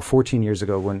 years ago or 14 years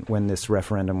ago when this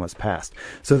referendum was passed.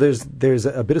 So there's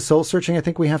a bit of soul searching I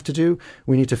think we have to do.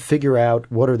 We need to figure out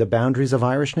what are the boundaries of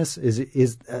Irishness.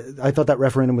 I thought that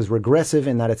referendum was regressive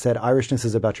in that it said Irishness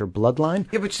is about your bloodline.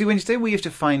 Yeah, but see, when you say we have to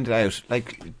find out,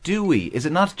 like, do we? Is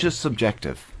it not just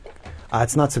subjective?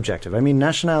 It's not subjective. I mean,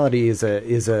 nationality is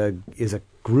a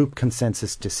group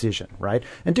consensus decision, right?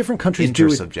 And different countries do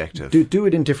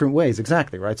it in different ways,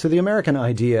 exactly, right? So the American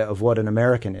idea of what an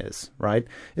American is, right,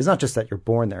 is not just that you're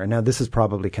born there. Now, this is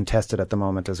probably contested at the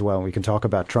moment as well. We can talk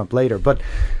about Trump later, but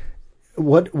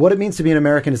what it means to be an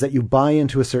American is that you buy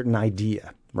into a certain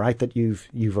idea, right? That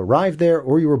you've arrived there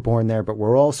or you were born there, but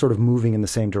we're all sort of moving in the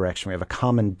same direction. We have a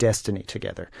common destiny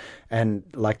together. And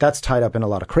like that's tied up in a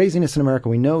lot of craziness in America.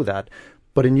 We know that.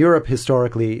 But in Europe,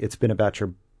 historically, it's been about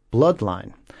your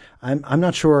bloodline. I'm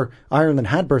not sure Ireland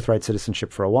had birthright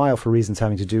citizenship for a while for reasons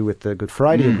having to do with the Good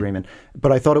Friday Agreement,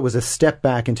 but I thought it was a step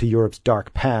back into Europe's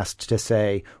dark past to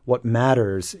say what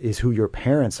matters is who your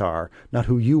parents are, not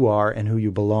who you are and who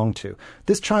you belong to.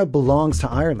 This child belongs to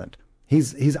Ireland.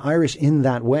 He's Irish in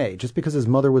that way. Just because his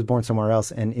mother was born somewhere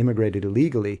else and immigrated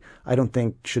illegally, I don't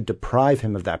think should deprive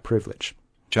him of that privilege.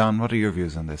 John, what are your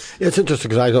views on this? Yeah, it's interesting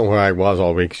because I don't know where I was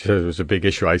all week. It was a big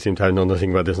issue. I seem to have known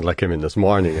nothing about this until I came in this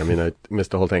morning. I mean, I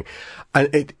missed the whole thing. And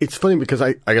it's funny because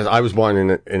I guess I was born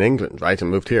in England, right,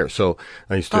 and moved here. So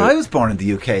I used to... I was born in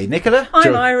the UK. Nicola?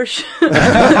 I'm Irish. But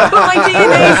my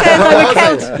DNA says I'm a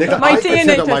Celt. My I DNA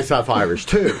consider myself Irish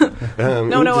too.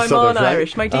 No, I'm all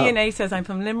Irish. My DNA says I'm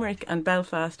from Limerick and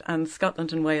Belfast and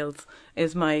Scotland and Wales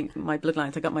is my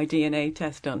bloodlines. I got my DNA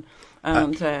test done.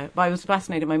 And I was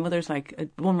fascinated. My mother's like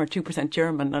 1 or 2%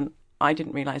 German, and I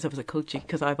didn't realise I was a culture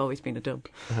because I've always been a dub.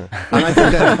 And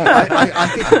I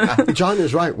think John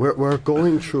is right. We're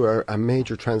going through a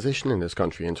major transition in this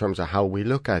country in terms of how we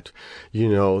look at,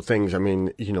 things. I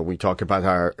mean, we talk about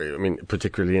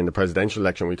particularly in the presidential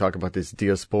election, we talk about this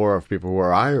diaspora of people who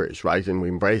are Irish, right? And we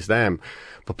embrace them.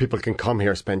 But people can come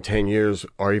here, spend 10 years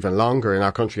or even longer in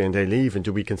our country and they leave. And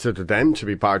do we consider them to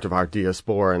be part of our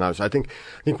diaspora? And I think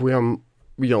we are...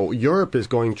 Europe is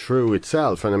going through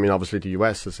itself, and I mean, obviously the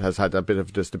US has had a bit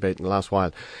of this debate in the last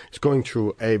while. It's going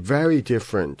through a very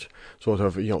different sort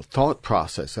of, thought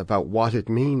process about what it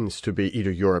means to be either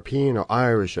European or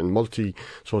Irish and multi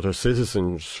sort of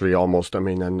citizenry almost, I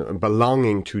mean, and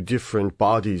belonging to different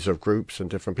bodies of groups and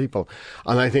different people.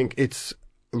 And I think it's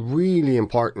really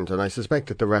important, and I suspect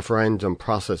that the referendum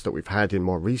process that we've had in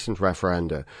more recent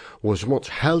referenda was much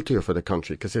healthier for the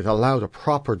country because it allowed a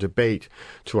proper debate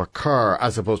to occur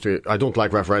as opposed to, I don't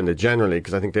like referenda generally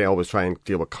because I think they always try and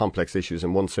deal with complex issues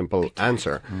in one simple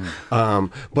answer.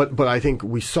 But I think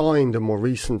we saw in the more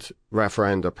recent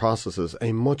referenda processes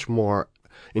a much more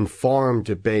informed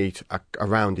debate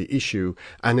around the issue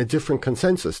and a different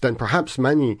consensus than perhaps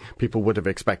many people would have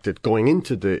expected going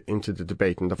into the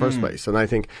debate in the first place. And I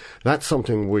think that's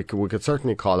something we could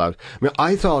certainly call out. I mean,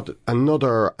 I thought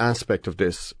another aspect of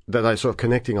this that I sort of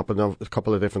connecting up a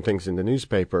couple of different things in the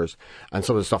newspapers and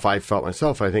some of the stuff I felt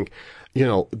myself, I think,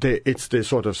 it's the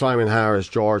sort of Simon Harris,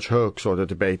 George Hook sort of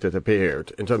debate that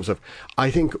appeared in terms of, I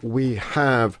think we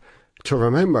have to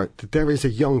remember that there is a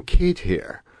young kid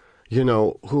here,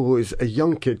 who is a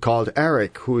young kid called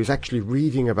Eric, who is actually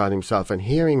reading about himself and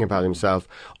hearing about himself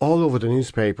all over the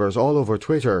newspapers, all over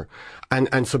Twitter,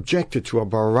 and subjected to a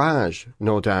barrage,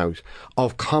 no doubt,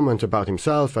 of comment about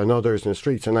himself and others in the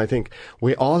streets. And I think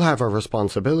we all have a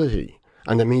responsibility,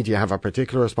 and the media have a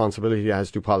particular responsibility, as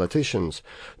do politicians,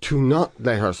 to not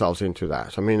let ourselves into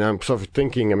that. I mean, I'm sort of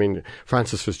thinking,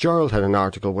 Frances Fitzgerald had an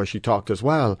article where she talked as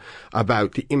well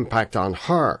about the impact on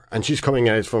her, and she's coming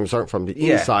at it from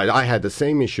the inside. I had the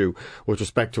same issue with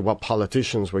respect to what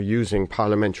politicians were using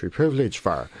parliamentary privilege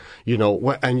for,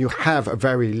 and you have a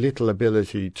very little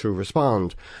ability to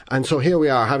respond. And so here we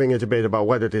are having a debate about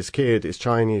whether this kid is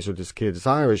Chinese or this kid is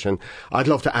Irish, and I'd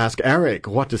love to ask Eric,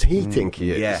 what does he think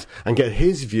he is? And get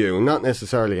his view, not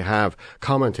necessarily have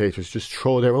commentators just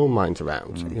throw their own minds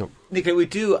around. Nicola, we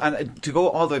do, and to go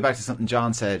all the way back to something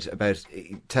John said about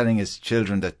telling his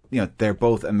children that they're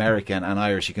both American and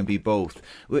Irish, you can be both.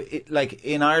 Like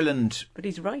in Ireland, but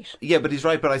he's right. Yeah, but he's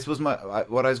right. But I suppose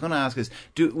what I was going to ask is,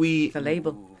 the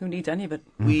label? Who needs any of it?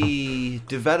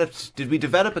 Did we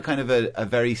develop a kind of a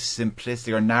very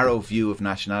simplistic or narrow view of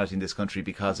nationality in this country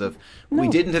because of we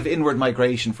didn't have inward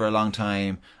migration for a long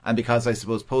time, and because I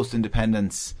suppose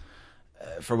post-independence,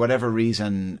 for whatever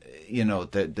reason,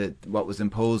 what was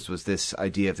imposed was this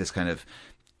idea of this kind of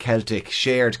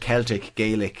shared Celtic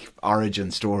Gaelic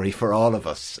origin story for all of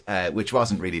us, which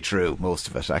wasn't really true, most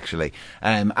of it actually.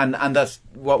 And that's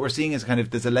what we're seeing is kind of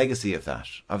there's a legacy of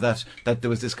that there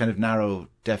was this kind of narrow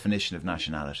definition of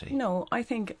nationality. No, I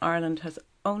think Ireland has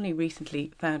only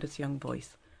recently found its young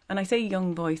voice. And I say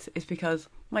young voice is because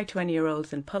my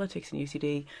 20-year-old's in politics in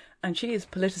UCD, and she is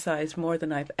politicised more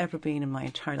than I've ever been in my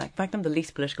entire life. In fact, I'm the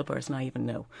least political person I even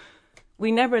know.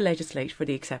 We never legislate for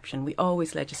the exception. We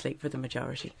always legislate for the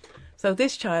majority. So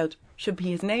this child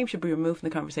his name should be removed from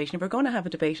the conversation. If we're going to have a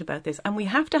debate about this, and we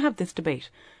have to have this debate,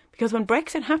 because when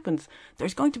Brexit happens,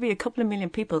 there's going to be a couple of million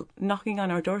people knocking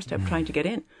on our doorstep trying to get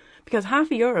in. Because half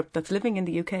of Europe that's living in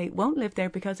the UK won't live there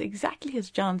because exactly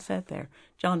as John said there,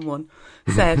 John 1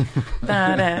 said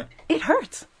that it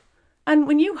hurts. And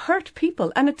when you hurt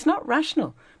people, and it's not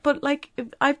rational, but like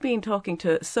I've been talking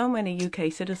to so many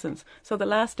UK citizens. So the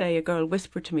last day a girl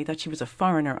whispered to me that she was a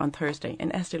foreigner on Thursday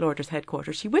in Estée Lauder's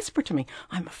headquarters. She whispered to me,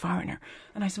 I'm a foreigner.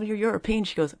 And I said, well, you're European.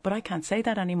 She goes, but I can't say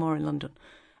that anymore in London.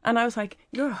 And I was like,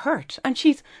 you're hurt. And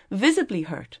she's visibly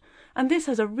hurt. And this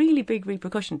has a really big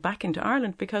repercussion back into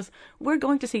Ireland because we're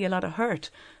going to see a lot of hurt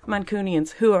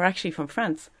Mancunians who are actually from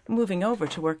France moving over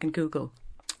to work in Google.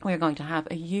 We're going to have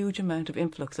a huge amount of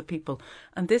influx of people.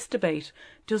 And this debate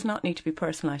does not need to be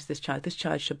personalised to this child. This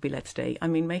child should be let stay. I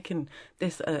mean, making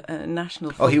this a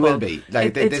national football. Oh, he will be.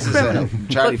 This is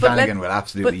Charlie Flanagan will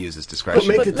absolutely use his discretion.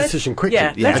 But make the decision quickly.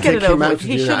 Yeah, let's get it over with.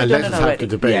 He should have done it already. Have the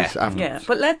debate afterwards.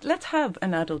 But let's have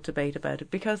an adult debate about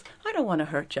it because I don't want to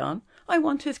hurt John. I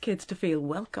want his kids to feel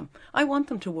welcome. I want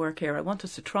them to work here. I want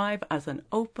us to thrive as an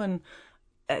open,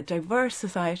 diverse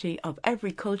society of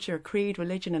every culture, creed,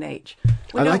 religion and age.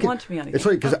 We don't want to be anything. It's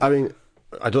funny because, I mean,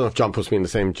 I don't know if John puts me in the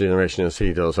same generation as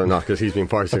he does or not because he's been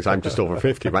 46, I'm just over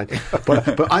 50, right?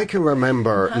 But I can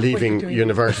remember leaving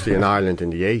university in Ireland in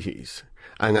the 80s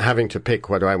and having to pick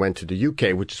whether I went to the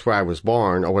UK, which is where I was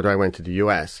born, or whether I went to the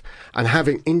US, and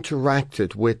having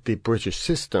interacted with the British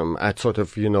system at sort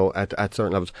of, at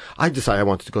certain levels, I decided I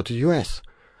wanted to go to the US.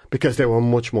 Because they were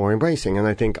much more embracing. And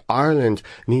I think Ireland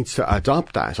needs to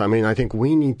adopt that. I mean, I think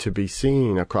we need to be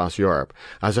seen across Europe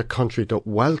as a country that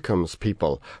welcomes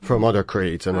people from other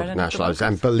creeds and other nationalities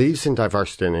and believes in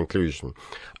diversity and inclusion.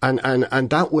 And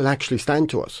that will actually stand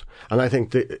to us. And I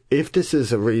think if this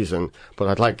is a reason, but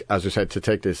I'd like, as you said, to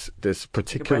take this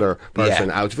particular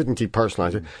person out of it and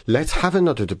depersonalise it, let's have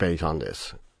another debate on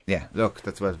this. Yeah, look,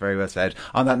 that's very well said.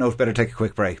 On that note, better take a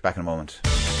quick break. Back in a moment.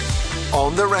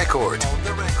 On the record.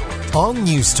 On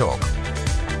News Talk.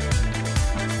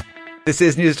 This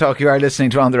is News Talk. You are listening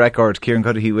to On the Record. Kieran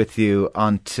Cuddihy with you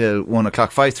until 1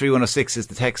 o'clock. 53106 is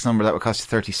the text number. That will cost you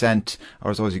 30 cents. Or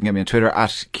as always, you can get me on Twitter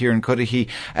at Kieran Cuddihy.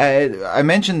 I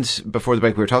mentioned before the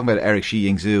break we were talking about Eric Shi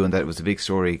Yingzhu and that it was a big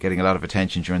story getting a lot of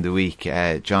attention during the week.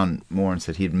 John Moran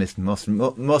said he'd must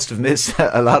have missed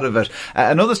a lot of it.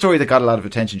 Another story that got a lot of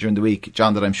attention during the week,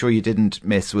 John, that I'm sure you didn't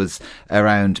miss was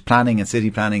around planning and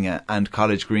city planning and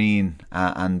College Green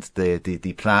and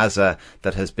the plaza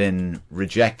that has been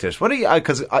rejected. What are you,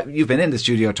 because you've been in the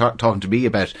studio talking to me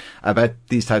about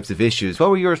these types of issues. What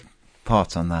were your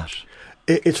thoughts on that?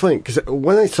 It's funny because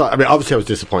when I saw, I mean, obviously I was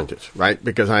disappointed, right?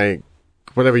 Because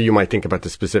whatever you might think about the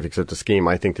specifics of the scheme,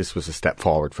 I think this was a step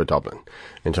forward for Dublin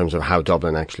in terms of how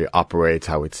Dublin actually operates,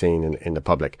 how it's seen in the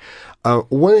public. One of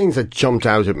the things that jumped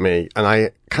out at me, and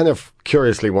I kind of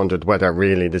curiously wondered whether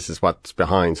really this is what's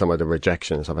behind some of the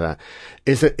rejection and stuff like that,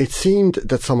 is that it seemed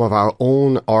that some of our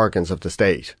own organs of the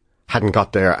state hadn't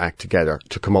got their act together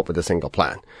to come up with a single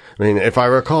plan. I mean, if I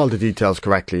recall the details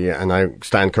correctly, and I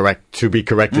stand to be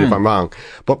corrected if I'm wrong,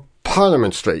 but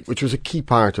Parliament Street, which was a key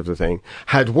part of the thing,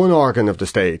 had one organ of the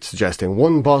state suggesting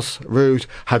one bus route,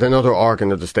 had another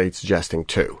organ of the state suggesting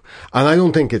two. And I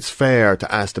don't think it's fair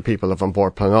to ask the people of An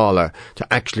Bord Pleanála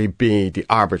to actually be the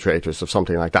arbitrators of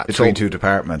something like that. Between two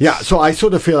departments. Yeah, so I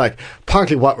sort of feel like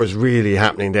partly what was really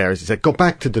happening there is he said, go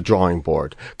back to the drawing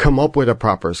board, come up with a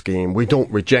proper scheme. We don't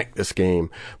reject the scheme,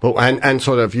 but and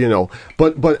sort of,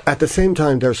 but at the same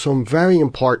time, there's some very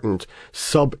important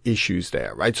sub-issues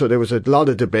there, right? So there was a lot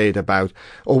of debate about,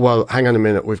 oh, well, hang on a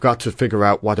minute, we've got to figure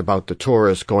out what about the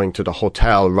tourists going to the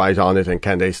hotel right on it and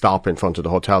can they stop in front of the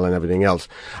hotel and everything else.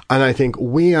 And I think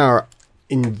we are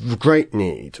in great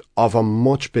need of a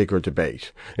much bigger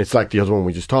debate. It's like the other one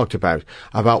we just talked about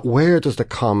where does the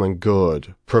common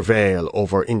good prevail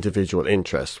over individual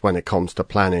interests when it comes to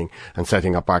planning and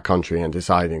setting up our country and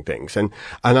deciding things. And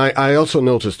I also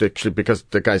noticed, actually, because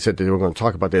the guy said that they were going to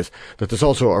talk about this, that there's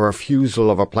also a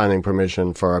refusal of a planning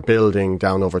permission for a building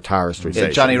down over Tara Street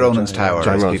Station. Johnny Ronan's Tower,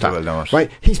 as people will know it. Right.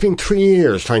 He's been 3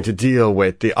 years trying to deal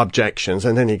with the objections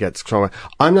and then he gets thrown.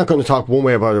 I'm not going to talk one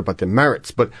way about the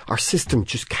merits, but our system time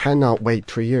just cannot wait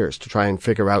 3 years to try and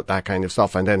figure out that kind of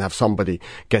stuff and then have somebody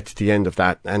get to the end of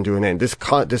that and do an end. This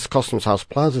Customs House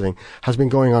Plaza thing has been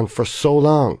going on for so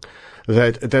long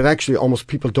that actually almost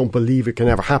people don't believe it can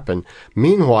ever happen.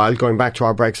 Meanwhile, going back to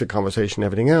our Brexit conversation and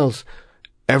everything else,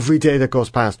 every day that goes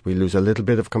past, we lose a little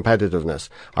bit of competitiveness.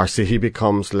 Our city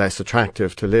becomes less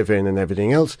attractive to live in and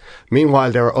everything else.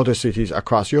 Meanwhile, there are other cities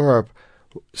across Europe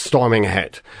storming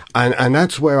ahead. And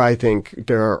that's where I think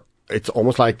it's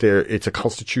almost like it's a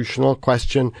constitutional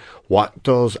question. What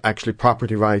does actually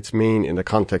property rights mean in the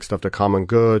context of the common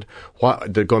good?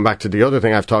 Going back to the other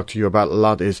thing I've talked to you about a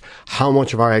lot is how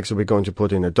much of our eggs are we going to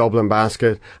put in a Dublin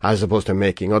basket as opposed to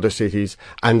making other cities?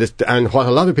 And what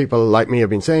a lot of people like me have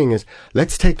been saying is,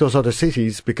 let's take those other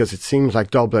cities, because it seems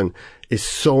like Dublin is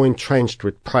so entrenched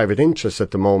with private interests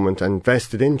at the moment and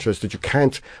vested interests that you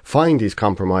can't find these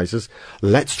compromises.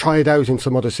 Let's try it out in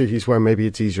some other cities where maybe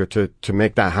it's easier to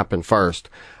make that happen first.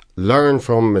 Learn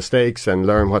from mistakes and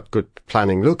learn what good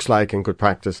planning looks like and good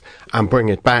practice and bring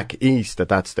it back east at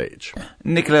that stage.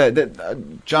 Nicola,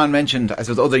 John mentioned, I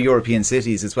suppose, other European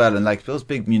cities as well, and like those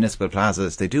big municipal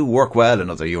plazas, they do work well in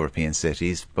other European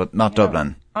cities, but not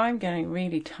Dublin. I'm getting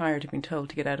really tired of being told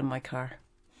to get out of my car.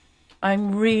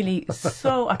 I'm really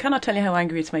I cannot tell you how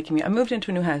angry it's making me. I moved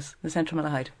into a new house in the centre of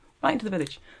Malahide, right into the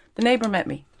village. The neighbour met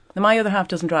me. My other half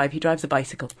doesn't drive, he drives a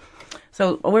bicycle.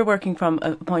 So we're working from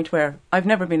a point where I've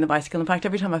never been on a bicycle. In fact,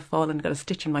 every time I've fallen and got a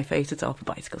stitch in my face, it's off a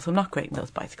bicycle. So I'm not great in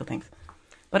those bicycle things.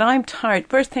 But I'm tired.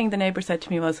 First thing the neighbour said to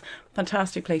me was,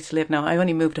 fantastic place to live now. I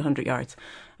only moved 100 yards.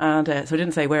 And so I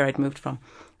didn't say where I'd moved from.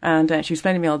 And she was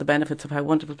explaining me all the benefits of how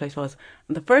wonderful the place was.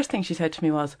 And the first thing she said to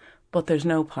me was, but there's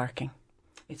no parking.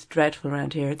 It's dreadful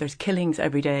around here. There's killings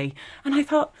every day. And I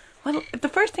thought, well, if the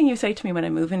first thing you say to me when I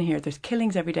move in here, there's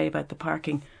killings every day about the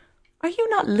parking, are you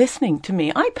not listening to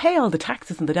me? I pay all the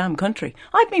taxes in the damn country.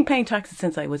 I've been paying taxes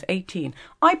since I was 18.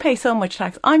 I pay so much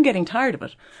tax, I'm getting tired of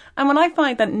it. And when I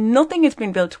find that nothing has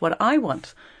been built to what I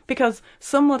want, because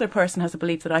some other person has a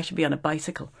belief that I should be on a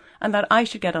bicycle and that I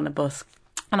should get on a bus,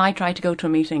 and I try to go to a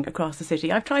meeting across the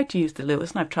city. I've tried to use the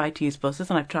Luas and I've tried to use buses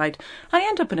and I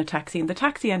end up in a taxi, and the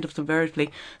taxi ends up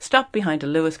invariably stopped behind a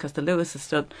Luas because the Luas has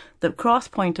stood, the cross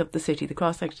point of the city, the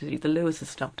cross section of the city, the Luas has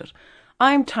stopped it.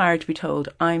 I'm tired to be told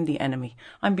I'm the enemy.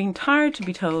 I'm being tired to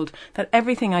be told that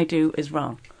everything I do is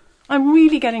wrong. I'm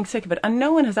really getting sick of it, and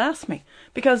no one has asked me,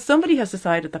 because somebody has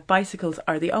decided that bicycles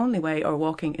are the only way or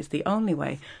walking is the only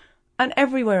way. And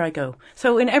everywhere I go.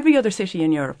 So in every other city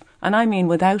in Europe, and I mean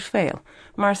without fail,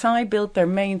 Marseille built their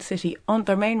main city,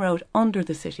 their main road under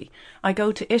the city. I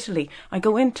go to Italy, I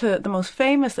go into the most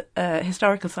famous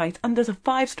historical sites, and there's a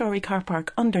 5-story car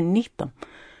park underneath them.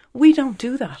 We don't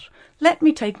do that. Let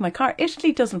me take my car.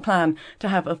 Italy doesn't plan to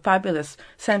have a fabulous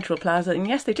central plaza, and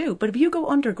yes, they do. But if you go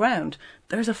underground,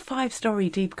 there's a 5-story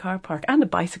deep car park and a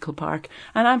bicycle park.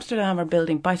 And Amsterdam are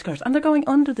building bicycles, and they're going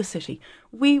under the city.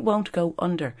 We won't go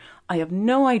under. I have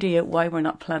no idea why we're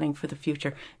not planning for the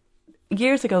future.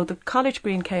 Years ago, the College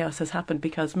Green chaos has happened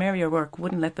because Mary O'Rourke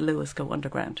wouldn't let the Luas go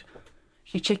underground.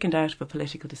 She chickened out of a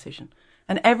political decision.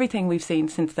 And everything we've seen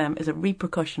since then is a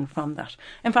repercussion from that.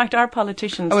 In fact, our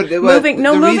politicians moving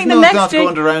the next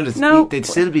dig. They'd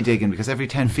still be digging, because every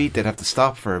 10 feet they'd have to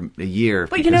stop for a year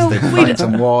because they'd find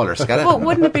some wall or skeleton. But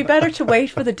wouldn't it be better to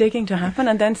wait for the digging to happen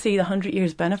and then see the 100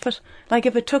 years benefit? Like,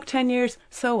 if it took 10 years,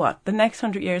 so what? The next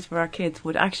 100 years for our kids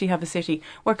would actually have a city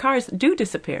where cars do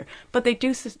disappear, but they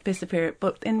do disappear,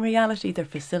 but in reality they're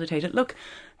facilitated. Look,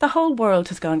 the whole world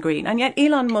has gone green, and yet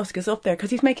Elon Musk is up there because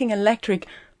he's making electric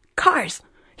cars.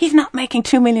 He's not making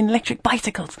 2 million electric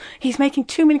bicycles. He's making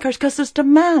 2 million cars because there's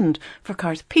demand for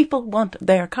cars. People want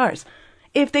their cars.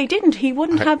 If they didn't, he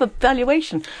wouldn't have a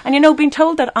valuation. And being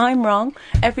told that I'm wrong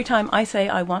every time I say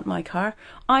I want my car,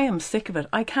 I am sick of it.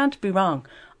 I can't be wrong.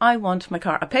 I want my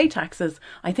car. I pay taxes.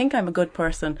 I think I'm a good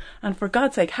person. And for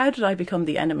God's sake, how did I become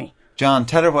the enemy? John,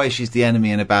 tell her why she's the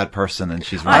enemy and a bad person, and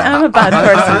she's wrong. I am a bad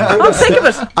person. I'm sick of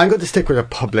it. I'm going to stick with a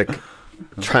public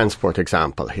transport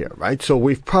example here, right? So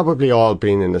we've probably all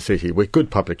been in a city with good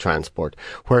public transport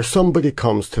where somebody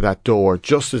comes to that door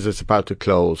just as it's about to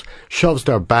close, shoves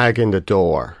their bag in the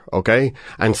door, okay,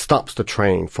 and stops the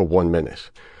train for 1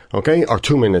 minute. Okay, or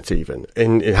 2 minutes even.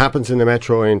 It happens in the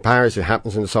metro in Paris, it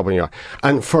happens in the subway in York.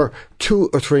 And for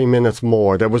 2 or 3 minutes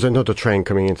more, there was another train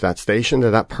coming into that station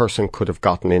that person could have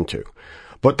gotten into.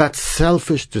 But that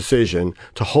selfish decision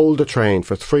to hold the train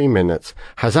for 3 minutes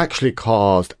has actually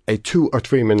caused a 2 or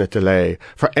 3 minute delay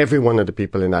for every one of the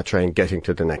people in that train getting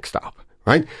to the next stop.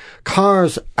 right?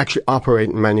 Cars actually operate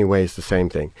in many ways the same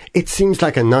thing. It seems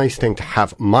like a nice thing to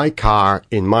have my car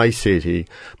in my city,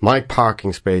 my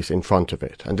parking space in front of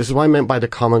it. And this is what I meant by the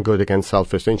common good against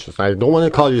selfish interests. I don't want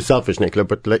to call you selfish, Nicola,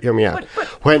 but hear me out.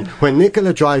 When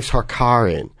Nicola drives her car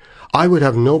in, I would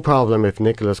have no problem if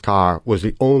Nicola's car was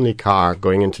the only car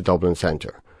going into Dublin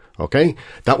Centre. Okay?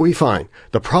 That we find.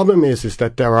 The problem is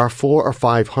that there are 400,000 or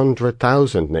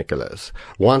 500,000 Nicolas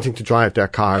wanting to drive their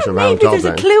cars around Maybe Dublin.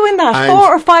 There's a clue in that.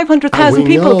 400,000 or 500,000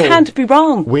 people can't be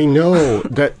wrong. We know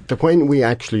that when we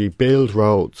actually build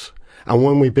roads, and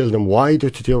when we build them wider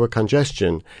to deal with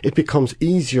congestion, it becomes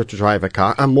easier to drive a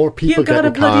car, and more people get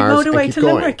in cars. You've got a bloody motorway to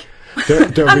Limerick.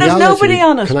 And there's nobody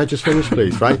on it. Can I just finish,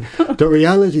 please? Right. The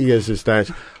reality is that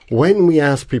when we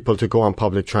ask people to go on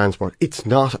public transport, it's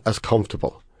not as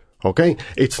comfortable. Okay?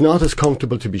 It's not as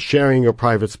comfortable to be sharing your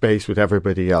private space with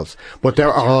everybody else. But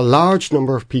there are a large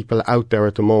number of people out there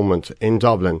at the moment in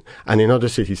Dublin and in other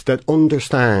cities that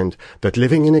understand that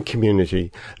living in a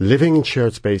community, living in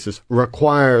shared spaces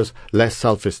requires less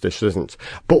selfish decisions.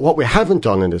 But what we haven't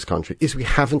done in this country is we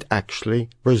haven't actually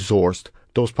resourced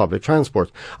those public transport.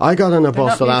 I got on a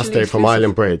bus the last day from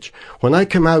Island Bridge. When I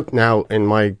come out now in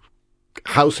my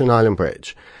house in Island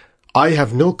Bridge, I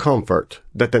have no comfort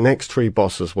that the next 3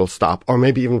 buses will stop, or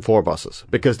maybe even 4 buses,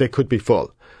 because they could be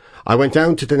full. I went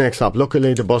down to the next stop.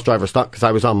 Luckily, the bus driver stopped because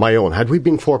I was on my own. Had we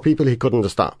been 4 people, he couldn't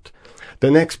have stopped. The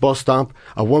next bus stop,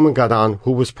 a woman got on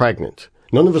who was pregnant.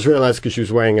 None of us realised because she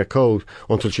was wearing a coat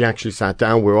until she actually sat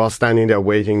down. We were all standing there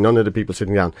waiting, none of the people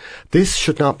sitting down. This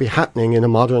should not be happening in a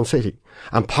modern city.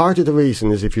 And part of the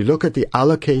reason is if you look at the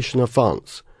allocation of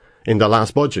funds in the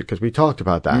last budget, because we talked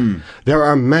about that, there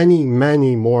are many,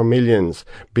 many more millions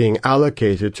being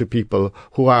allocated to people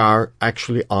who are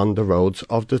actually on the roads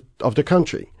of the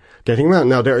country, getting around.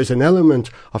 Now, there is an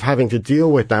element of having to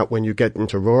deal with that when you get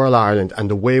into rural Ireland and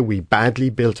the way we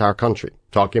badly built our country,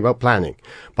 talking about planning,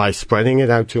 by spreading it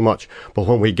out too much. But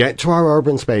when we get to our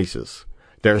urban spaces,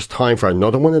 there's time for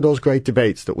another one of those great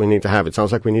debates that we need to have. It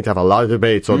sounds like we need to have a lot of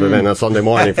debates other than a Sunday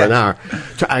morning for an hour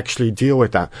to actually deal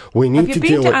with that. We need Have you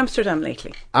been to Amsterdam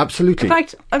lately? Absolutely. In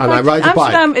fact, I ride a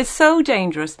bike. Amsterdam is so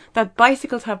dangerous that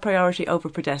bicycles have priority over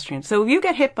pedestrians. So if you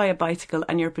get hit by a bicycle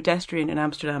and you're a pedestrian in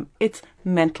Amsterdam, it's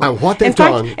mental. And what they've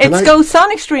done... In fact, it goes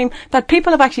so extreme that people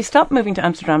have actually stopped moving to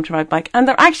Amsterdam to ride bike, and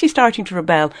they're actually starting to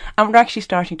rebel, and we're actually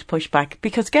starting to push back.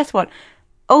 Because guess what?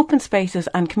 Open spaces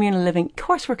and communal living, of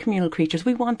course we're communal creatures.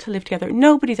 We want to live together.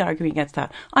 Nobody's arguing against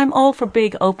that. I'm all for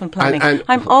big open planning. And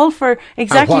I'm all for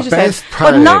exactly what you said,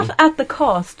 but not at the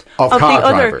cost of the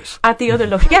other, at the other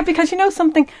look. Yeah, because you know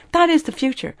something, that is the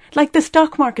future. Like the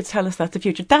stock markets tell us that's the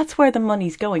future. That's where the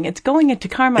money's going. It's going into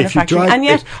car manufacturing, and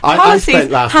yet policy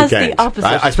has the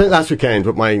opposite. I spent last weekend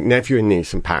with my nephew and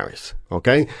niece in Paris.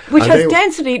 Okay? Which has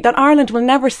density that Ireland will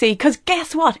never see, because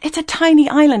guess what? It's a tiny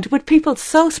island with people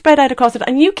so spread out across it,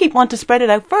 and you keep wanting to spread it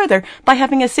out further by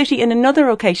having a city in another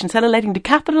location instead of letting the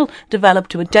capital develop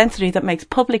to a density that makes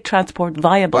public transport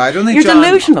viable. Well, I don't think You're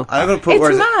delusional. I'm going to put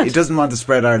words. He doesn't want to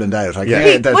spread Ireland out. But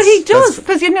he does,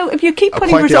 because you know, if you keep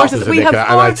putting resources, we have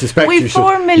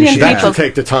 4 million people.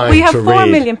 Take the time we have 4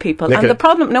 million people, and the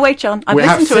problem. No, wait, John. I've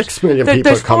listened to it. We have 6 million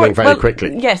people coming very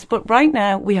quickly. Yes, but right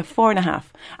now we have 4.5,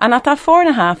 and at that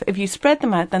 4.5, if you spread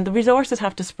them out, then the resources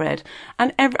have to spread.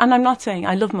 And I'm not saying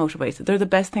I love motorways. They're the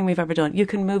best thing we've ever done. You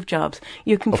can move jobs.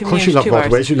 You can commute 2 hours. Of course you love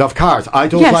motorways. You love cars. I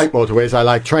don't like motorways. I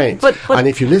like trains. And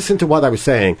if you listen to what I was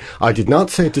saying, I did not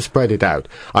say to spread it out.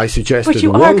 I suggested but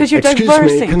you are, because you're diversing.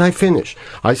 Excuse me, can I finish?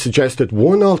 I suggested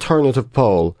one alternative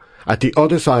pole at the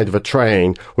other side of a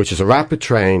train, which is a rapid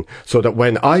train, so that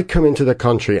when I come into the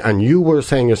country, and you were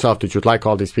saying yourself that you'd like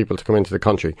all these people to come into the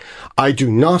country, I do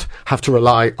not have to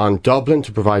rely on Dublin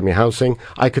to provide me housing.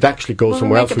 I could actually go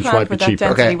somewhere else which might be cheaper.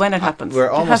 Okay, when it happens. We're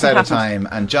almost out of time,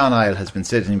 and John Isle has been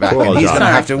sitting back, and he's going to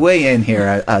have to weigh in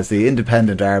here as the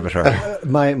independent arbiter.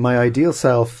 My ideal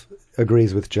self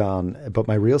agrees with John, but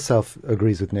my real self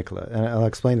agrees with Nicola, and I'll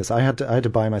explain this. I had to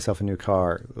buy myself a new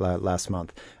car last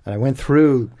month, and I went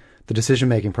through the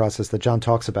decision-making process that John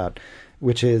talks about,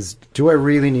 which is, do I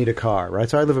really need a car, right?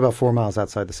 So I live about 4 miles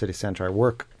outside the city centre. I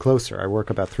work closer. I work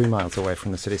about 3 miles away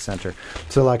from the city centre.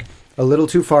 So, like, a little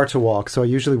too far to walk. So I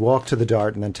usually walk to the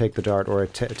Dart and then take the Dart, or I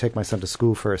take my son to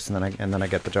school first and then I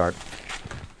get the Dart.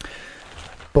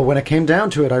 But when it came down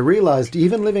to it, I realised,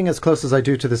 even living as close as I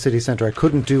do to the city centre, I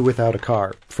couldn't do without a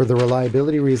car, for the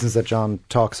reliability reasons that John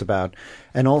talks about,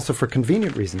 and also for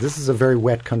convenient reasons. This is a very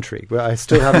wet country. I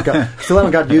still haven't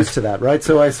got used to that, right?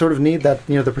 So I sort of need that,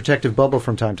 the protective bubble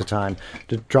from time to time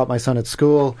to drop my son at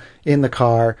school in the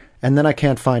car and then I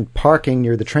can't find parking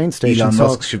near the train station. Elon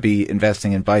Musk should be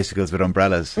investing in bicycles with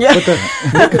umbrellas. Yeah.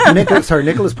 But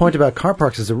Nicola's point about car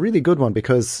parks is a really good one,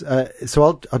 because so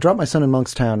I'll drop my son in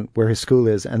Monkstown where his school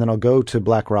is, and then I'll go to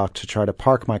Blackrock to try to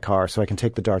park my car so I can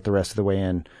take the Dart the rest of the way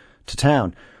in to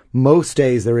town. Most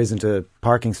days there isn't a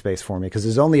parking space for me because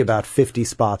there's only about 50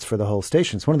 spots for the whole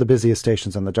station. It's one of the busiest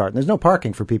stations on the Dart, and there's no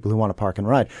parking for people who want to park and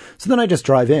ride. So then I just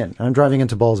drive in. I'm driving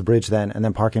into Balls Bridge then, and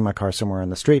then parking my car somewhere on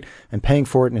the street and paying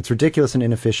for it, and it's ridiculous and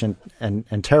inefficient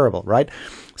and terrible, right?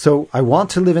 So I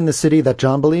want to live in the city that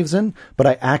John believes in, but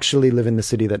I actually live in the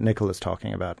city that Nicola's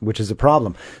talking about, which is a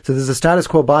problem. So there's a status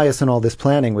quo bias in all this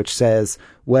planning, which says,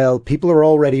 well, people are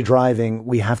already driving,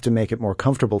 we have to make it more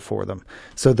comfortable for them.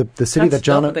 So the city That's that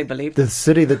John not what they believe. The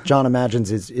city that John imagines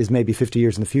is maybe 50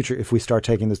 years in the future if we start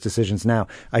taking those decisions now.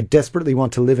 I desperately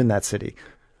want to live in that city,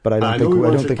 but I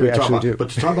don't think we actually do. But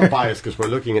to talk about bias, because we're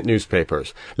looking at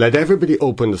newspapers, let everybody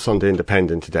open the Sunday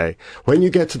Independent today. When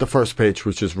you get to the first page,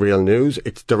 which is real news,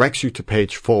 it directs you to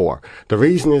page 4. The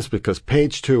reason is because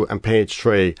page 2 and page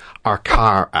 3 are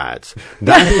car ads.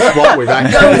 That is what we've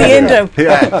actually Go the Indo.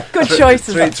 Yeah. Good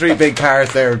choices. Three big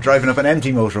cars there driving up an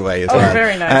empty motorway as Oh, well.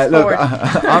 very nice. Look,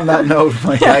 on that note,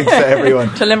 my thanks to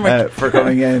everyone To Limerick. for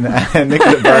coming in.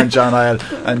 Nicola Byrne, John Isle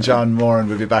and John Moran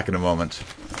will be back in a moment.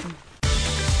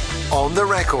 On the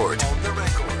record.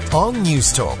 On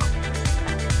News Talk